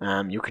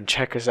 You can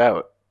check us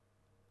out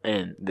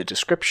in the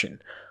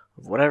description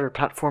of whatever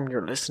platform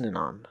you're listening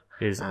on.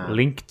 Is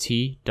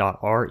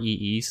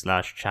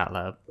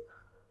linkt.ree/chatlab.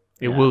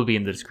 It Yeah. will be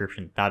in the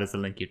description. That is the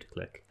link you have to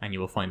click, and you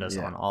will find us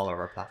Yeah. on all of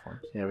our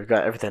platforms. Yeah, we've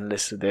got everything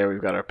listed there.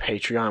 We've got our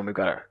Patreon. We've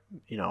got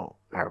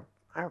our,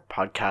 our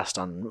podcast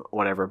on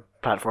whatever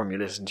platform you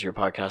listen to your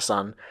podcast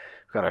on.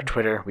 We've got our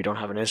Twitter. We don't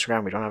have an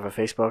Instagram. We don't have a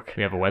Facebook.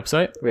 We have a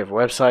website. We have a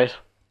website.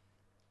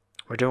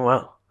 We're doing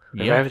well.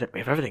 We Yeah. have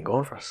everything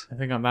going for us. I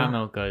think on that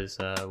note, guys,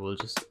 we'll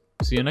just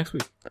see you next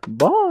week.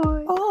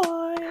 Bye.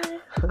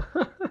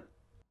 Bye.